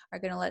and are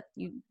going to let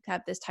you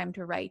have this time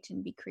to write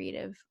and be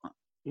creative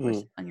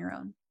on your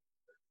own?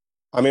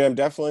 I mean, I'm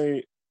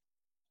definitely,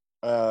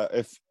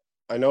 if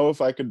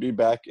I could be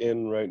back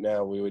in right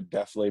now, we would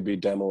definitely be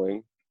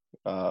demoing,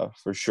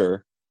 for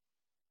sure.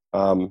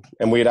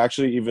 And we had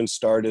actually even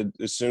started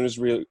as soon as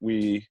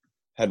we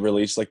had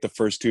released like the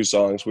first two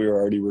songs, we were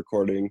already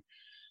recording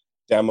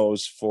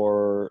demos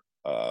for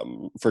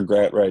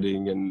grant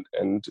writing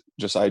and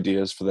just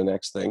ideas for the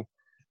next thing.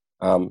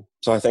 So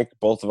I think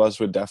both of us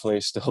would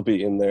definitely still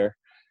be in there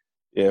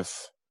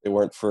if it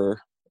weren't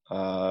for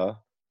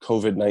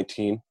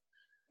COVID-19.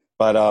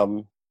 But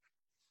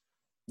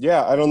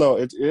yeah, I don't know.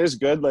 It is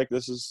good. Like,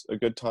 this is a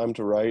good time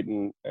to write,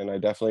 and I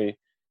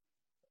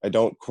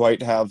don't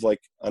quite have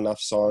like enough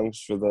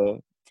songs for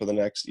the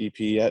next EP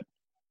yet,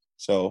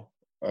 so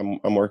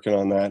I'm working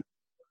on that.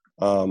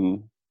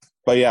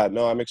 But yeah,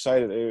 no, I'm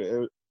excited.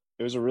 It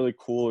was a really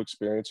cool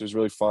experience. It was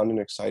really fun and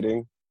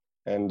exciting,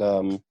 and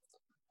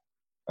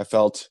I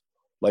felt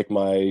like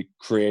my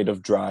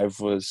creative drive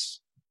was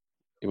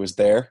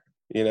there.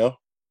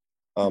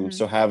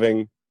 So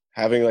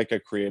having like a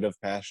creative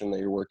passion that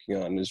you're working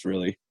on is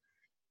really,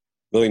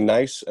 really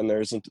nice, and there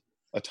isn't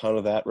a ton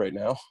of that right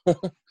now.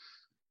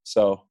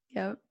 So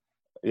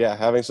yeah,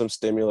 having some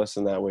stimulus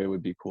in that way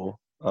would be cool.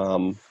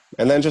 And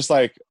then just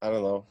like, I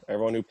don't know,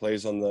 everyone who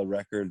plays on the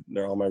record,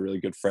 they're all my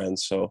really good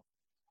friends, so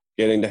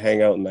getting to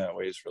hang out in that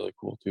way is really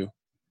cool too.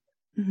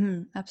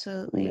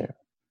 Absolutely. Yeah.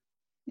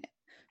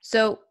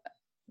 So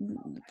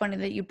funny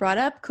that you brought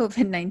up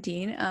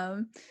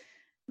COVID-19.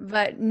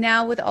 But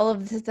now with all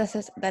of this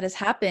that has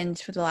happened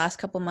for the last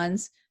couple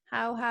months,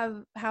 how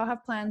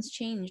have plans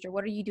changed, or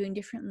what are you doing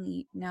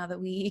differently now that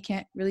we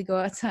can't really go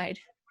outside?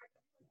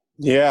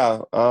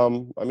 Yeah, I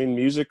mean,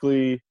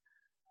 musically,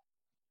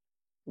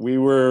 we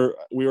were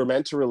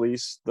meant to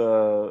release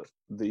the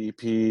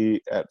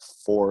EP at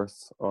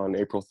Fourth on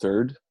April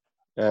 3rd,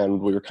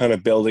 and we were kind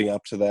of building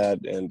up to that,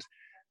 and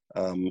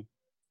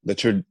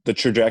the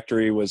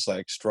trajectory was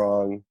like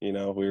strong. We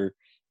were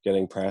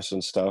getting press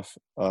and stuff,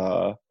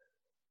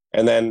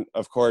 and then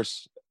of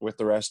course with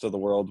the rest of the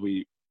world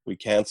we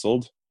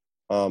canceled,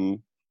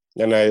 and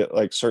I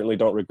like certainly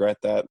don't regret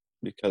that,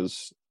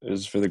 because it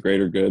was for the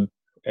greater good,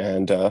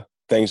 and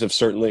things have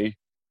certainly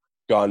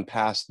gone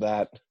past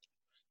that.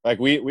 Like,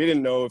 we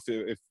didn't know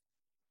if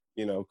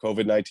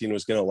COVID-19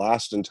 was going to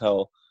last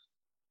until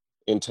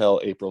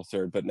April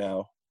 3rd, but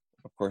now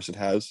of course it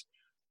has.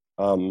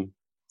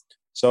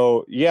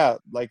 So yeah,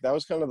 like that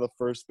was kind of the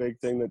first big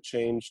thing that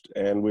changed,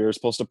 and we were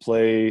supposed to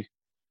play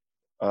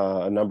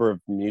a number of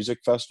music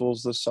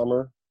festivals this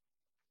summer,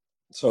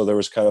 so there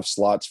was kind of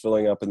slots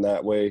filling up in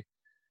that way,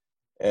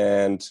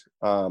 and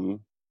I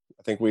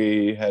think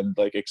we had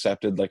like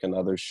accepted like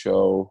another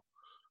show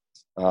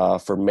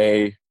for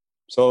May.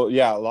 So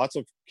yeah, lots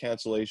of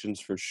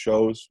cancellations for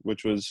shows,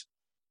 which was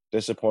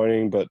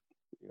disappointing, but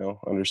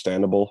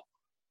understandable.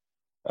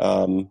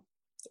 And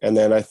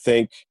then I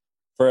think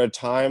for a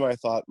time I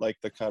thought like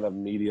the kind of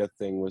media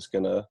thing was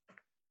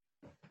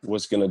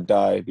gonna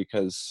die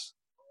because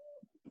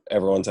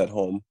everyone's at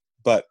home.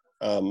 But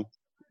I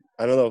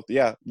don't know.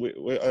 Yeah,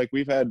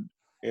 we've had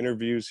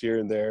interviews here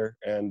and there,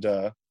 and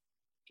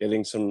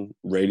getting some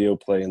radio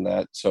play in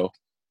that. So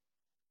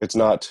it's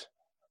not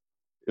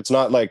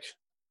like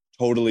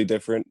totally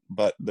different,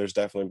 but there's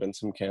definitely been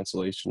some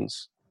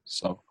cancellations.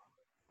 So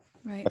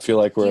right. I feel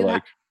like we're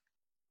like,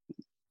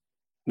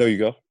 no, you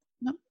go.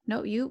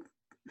 No, you.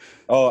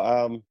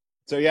 Oh,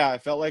 so yeah, I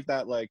felt like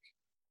that, like,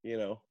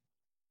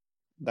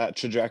 that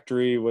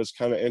trajectory was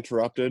kind of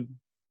interrupted,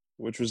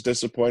 which was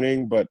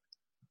disappointing, but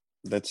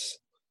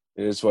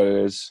it is what it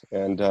is,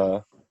 and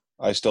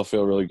I still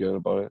feel really good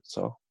about it.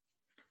 So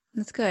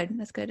That's good.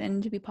 That's good.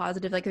 And to be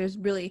positive, like there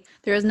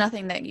is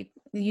nothing that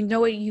you know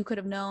what you could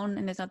have known,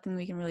 and there's nothing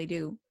we can really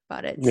do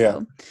about it. yeah,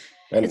 So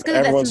and it's good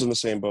that everyone's in the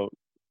same boat.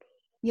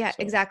 yeah, So,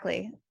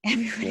 exactly.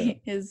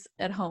 Everybody is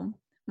at home,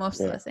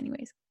 most of yeah. us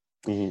anyways.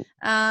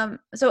 Mm-hmm.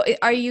 So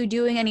are you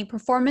doing any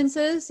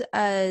performances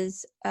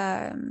as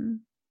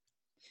an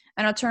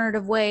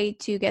alternative way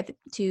to get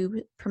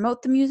to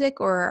promote the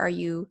music, or are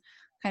you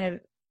kind of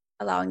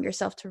allowing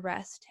yourself to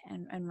rest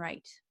and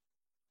write?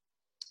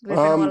 There's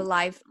been a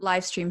lot of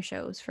live stream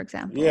shows, for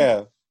example.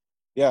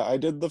 Yeah, I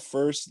did the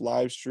first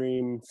live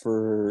stream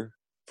for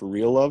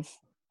Real Love.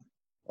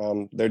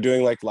 They're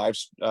doing like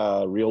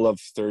Real Love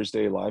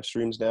Thursday live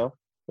streams now,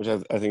 which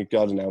I think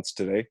got announced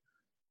today.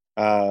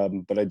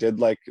 But I did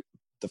like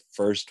the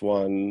first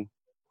one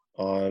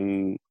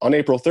on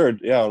April 3rd.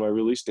 Yeah, on my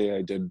release day,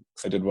 I did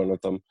one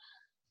with them.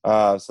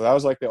 So that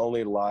was like the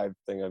only live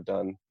thing I've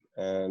done,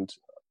 and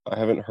I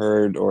haven't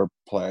heard or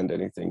planned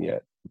anything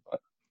yet. But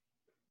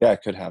yeah,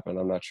 it could happen.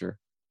 I'm not sure.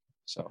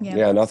 So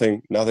yeah,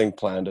 nothing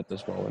planned at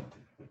this moment.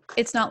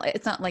 It's not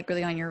like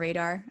really on your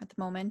radar at the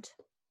moment.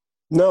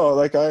 No,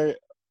 like I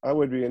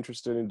would be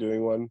interested in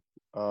doing one,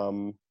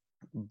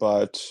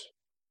 but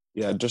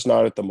yeah, just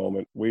not at the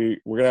moment. We're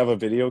gonna have a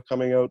video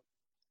coming out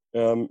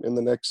in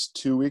the next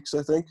 2 weeks,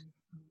 I think.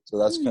 So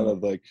that's kind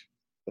of like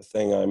the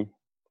thing I'm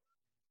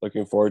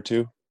looking forward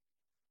to.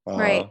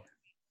 Right.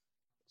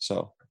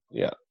 So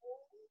yeah.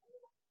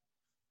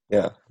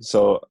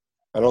 So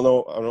I don't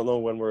know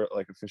when we're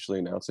like officially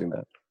announcing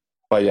that,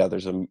 but yeah,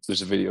 there's a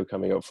video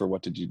coming out for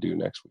What Did You Do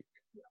next week.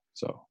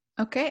 So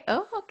okay.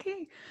 Oh,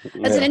 okay.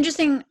 That's an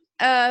interesting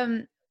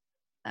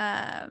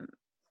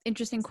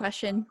interesting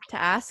question to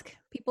ask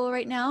people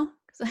right now.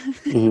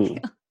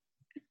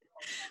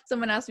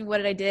 Someone asked me what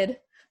did I did.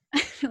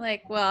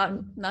 Like,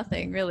 well,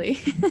 nothing really.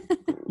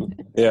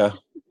 Yeah.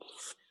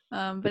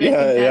 But yeah,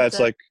 I think yeah, it's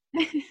like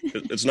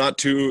it's not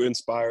too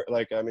inspired.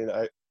 Like, I mean,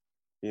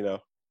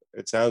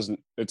 it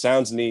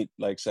sounds neat,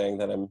 like saying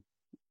that I'm,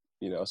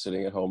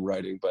 sitting at home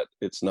writing, but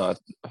it's not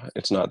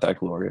that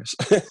glorious.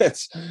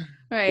 It's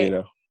right.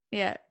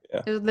 Yeah.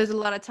 There's a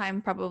lot of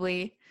time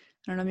probably,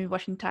 I don't know, maybe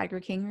watching Tiger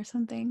King or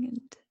something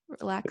and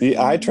relaxing.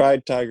 Yeah, I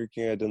tried Tiger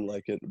King. I didn't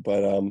like it,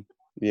 but I'm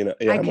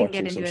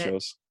watching some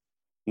shows.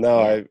 No,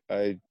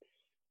 I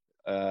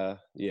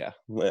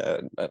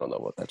don't know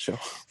about that show.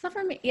 It's not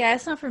for me. Yeah,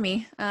 it's not for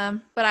me.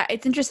 But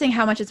it's interesting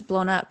how much it's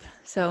blown up.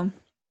 So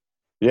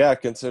yeah,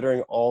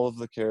 considering all of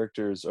the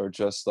characters are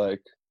just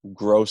like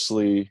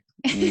grossly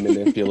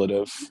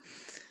manipulative.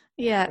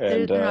 Yeah,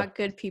 they're not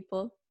good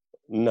people.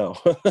 No.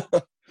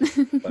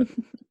 But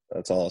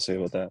that's all I'll say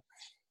about that.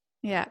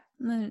 Yeah,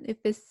 if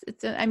it's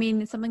I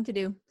mean, it's something to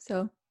do.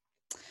 So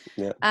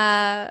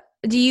yeah.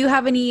 Do you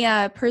have any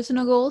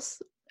personal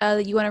goals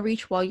that you want to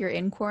reach while you're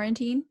in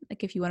quarantine?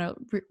 Like if you want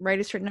to write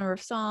a certain number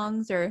of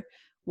songs or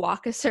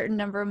walk a certain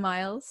number of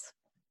miles?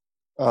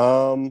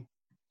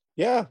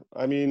 Yeah,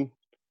 I mean,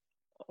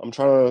 I'm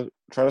trying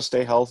to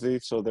stay healthy,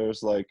 so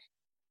there's like,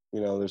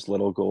 there's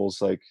little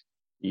goals like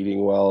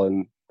eating well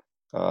and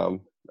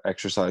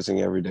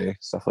exercising every day,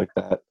 stuff like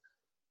that.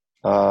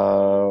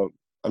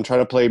 I'm trying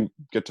to play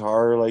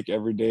guitar like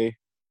every day,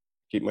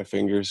 keep my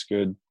fingers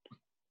good,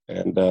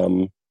 and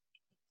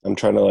I'm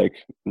trying to like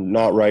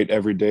not write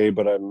every day,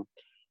 but I'll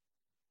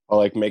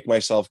like make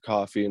myself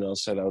coffee and I'll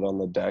sit out on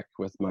the deck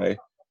with my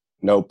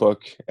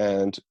notebook,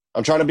 and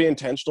I'm trying to be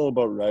intentional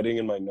about writing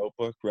in my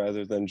notebook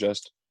rather than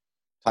just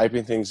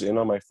typing things in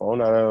on my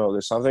phone. I don't know,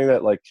 there's something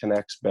that like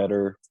connects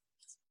better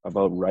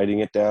about writing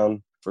it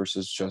down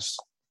versus just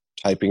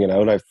typing it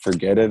out. I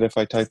forget it if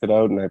I type it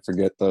out, and I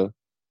forget the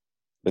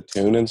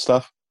tune and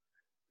stuff.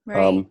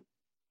 Right.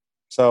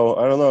 So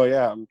I don't know.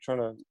 Yeah, I'm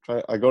trying.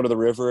 I go to the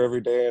river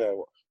every day and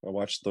I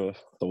watch the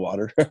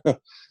water.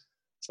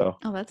 So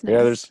oh, that's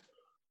nice.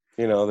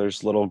 Yeah,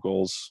 there's little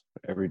goals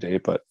every day,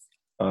 but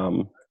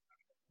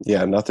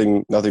yeah,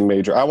 nothing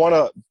major. I want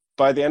to,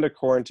 by the end of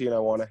quarantine, I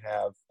want to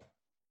have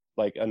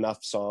like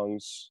enough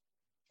songs,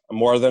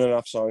 more than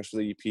enough songs for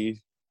the EP,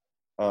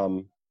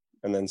 and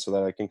then so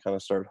that I can kind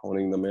of start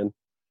honing them in.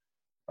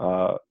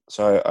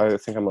 So I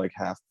think I'm like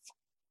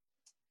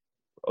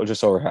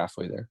just over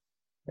halfway there.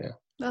 Yeah,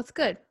 that's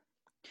good.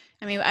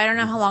 I mean, I don't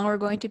know how long we're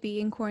going to be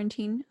in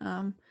quarantine.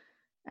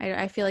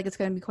 I feel like it's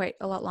going to be quite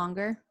a lot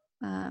longer.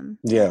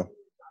 Yeah.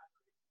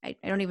 I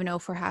don't even know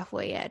if we're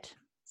halfway yet.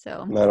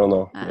 So I don't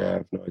know. Yeah, I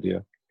have no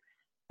idea.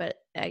 But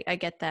I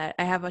get that.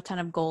 I have a ton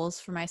of goals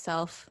for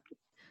myself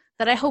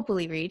that I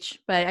hopefully reach.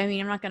 But I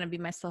mean, I'm not going to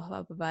beat myself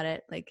up about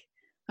it. Like,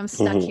 I'm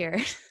stuck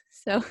here.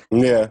 So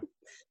yeah.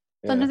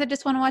 Sometimes I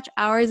just want to watch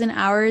hours and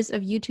hours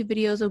of YouTube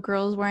videos of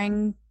girls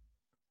wearing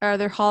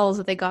their hauls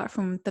that they got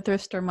from the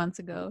thrift store months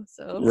ago.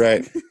 So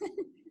right.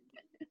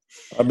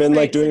 I've been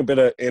like doing a bit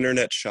of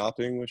internet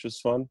shopping, which is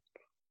fun.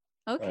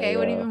 Okay,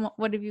 what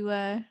have you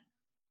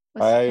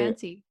what's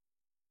fancy?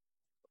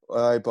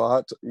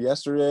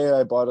 Yesterday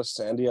I bought a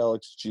Sandy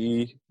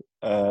LXG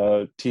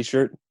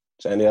t-shirt.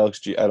 Sandy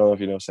LXG, I don't know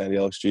if you know Sandy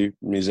LXG,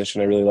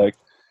 musician I really like.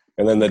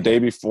 And then the day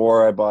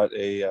before, I bought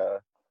a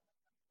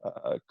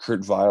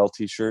Kurt Vile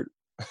t-shirt.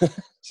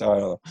 So I don't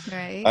know.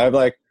 Right. I'm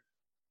like,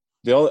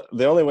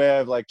 the only way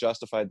I've like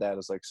justified that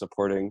is like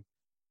supporting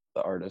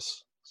the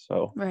artists.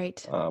 So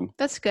Right.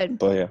 That's good.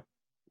 But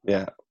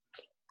yeah.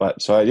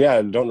 But so I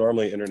don't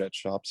normally internet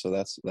shop, so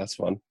that's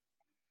fun.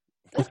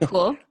 That's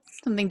cool.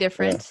 Something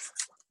different.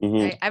 Yeah.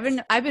 Mm-hmm. Right.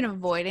 I've been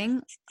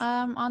avoiding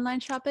online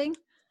shopping.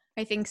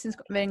 I think since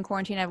I've been in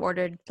quarantine, I've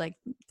ordered like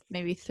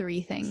maybe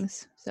 3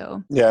 things.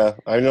 So yeah,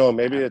 I know.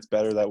 Maybe it's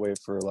better that way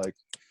for like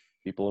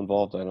people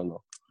involved. I don't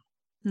know.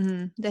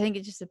 I think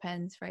it just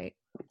depends, right?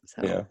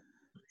 So yeah.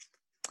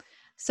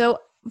 So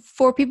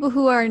for people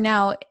who are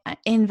now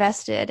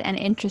invested and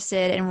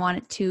interested and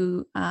want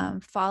to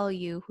follow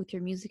you with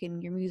your music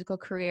and your musical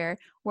career,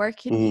 where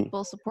can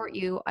people support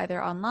you,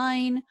 either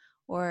online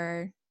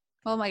or,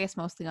 well, I guess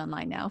mostly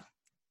online now?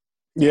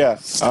 Yeah.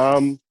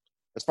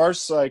 As far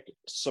as like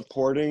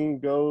supporting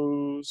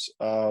goes,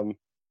 I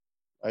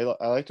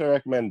like to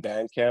recommend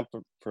Bandcamp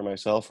for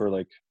myself, or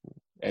like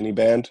any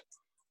band.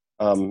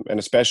 And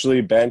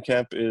especially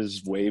Bandcamp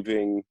is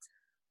waiving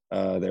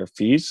their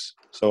fees,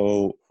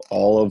 so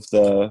all of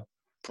the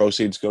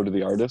proceeds go to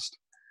the artist.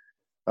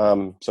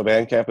 So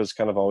Bandcamp is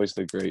kind of always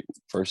the great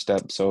first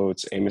step. So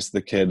it's Amos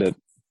the Kid at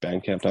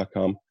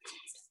bandcamp.com.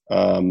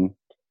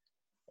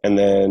 And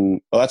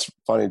then, that's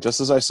funny. Just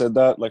as I said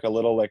that, like a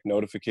little like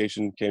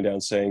notification came down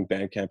saying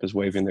Bandcamp is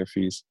waiving their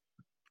fees.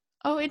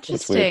 Oh,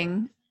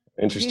 interesting.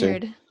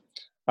 Interesting.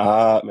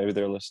 Maybe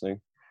they're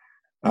listening.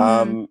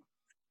 And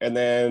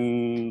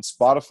then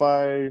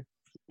Spotify.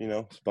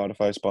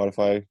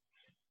 Spotify.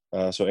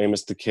 So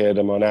Amos the Kid.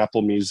 I'm on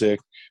Apple Music,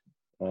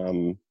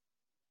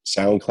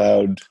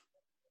 SoundCloud,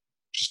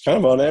 just kind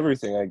of on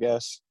everything, I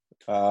guess.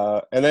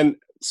 And then,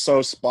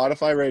 so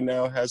Spotify right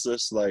now has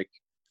this like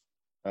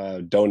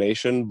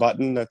donation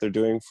button that they're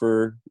doing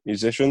for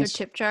musicians.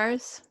 They're tip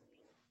jars?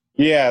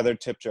 Yeah, they're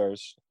tip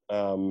jars.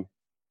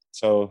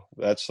 So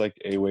that's like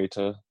a way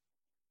to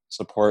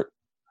support.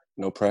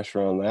 No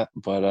pressure on that.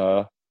 But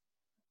I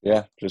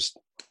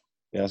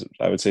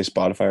would say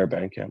Spotify or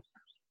Bandcamp.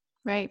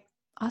 Right.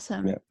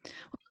 Awesome. Yeah.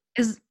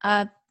 Is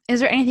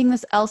there anything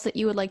else that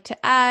you would like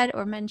to add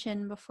or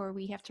mention before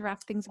we have to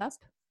wrap things up?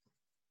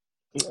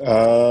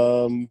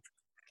 I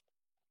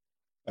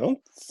don't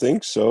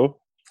think so.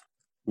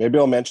 Maybe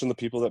I'll mention the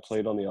people that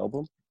played on the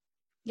album.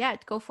 Yeah,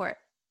 go for it.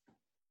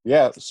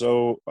 Yeah,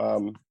 so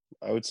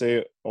I would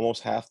say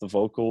almost half the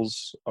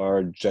vocals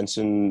are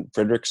Jensen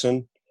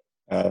Fredrickson.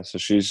 So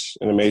she's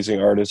an amazing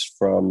artist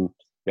from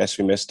Yes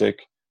We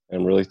Mystic.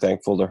 I'm really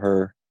thankful to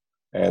her.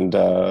 And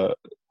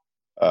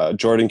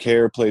Jordan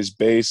Kerr plays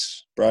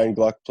bass, Brian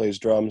Gluck plays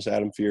drums,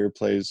 Adam Fear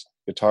plays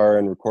guitar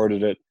and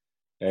recorded it,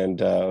 and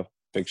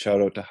big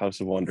shout out to House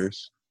of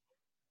Wonders.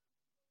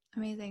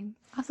 Amazing.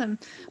 Awesome.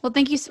 Well,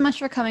 thank you so much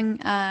for coming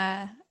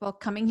here, but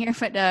coming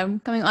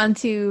on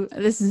to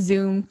this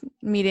Zoom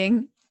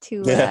meeting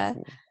to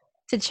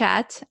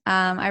chat.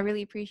 I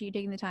really appreciate you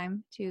taking the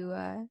time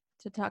to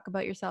talk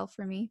about yourself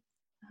for me.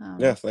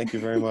 Thank you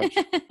very much.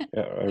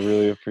 Yeah, I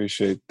really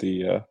appreciate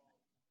the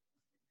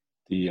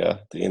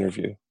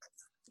interview.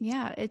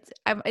 Yeah,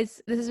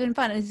 this has been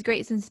fun. It's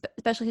great,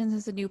 especially since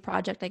it's a new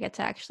project. I get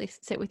to actually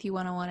sit with you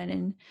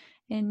one-on-one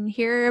and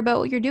hear about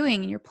what you're doing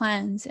and your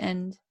plans,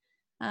 and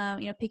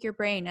pick your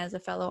brain as a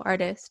fellow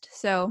artist.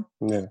 So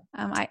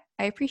I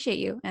appreciate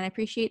you, and I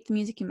appreciate the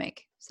music you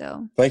make.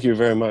 So thank you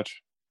very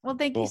much. Well,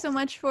 thank you so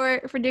much for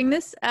doing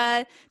this.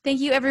 Thank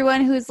you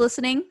everyone who's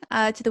listening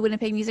to the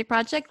Winnipeg Music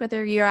Project,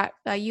 whether you're at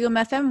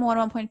UMFM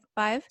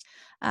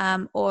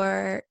 101.5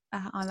 or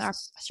on our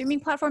streaming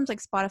platforms like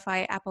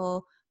Spotify,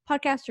 Apple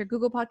Podcast, or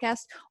Google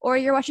Podcast, or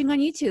you're watching on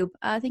YouTube.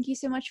 Thank you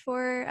so much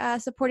for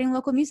supporting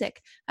local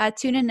music.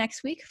 Tune in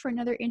next week for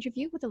another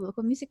interview with a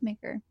local music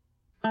maker.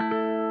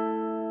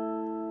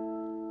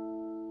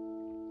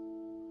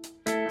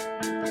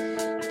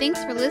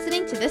 Thanks for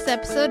listening to this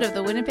episode of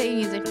the Winnipeg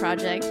Music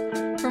Project.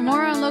 For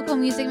more on local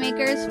music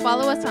makers,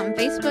 follow us on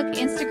Facebook,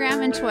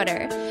 Instagram, and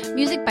Twitter.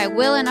 Music by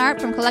Will and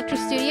Art from Collector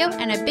Studio,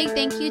 and a big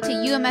thank you to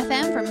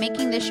UMFM for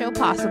making this show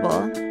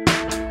possible.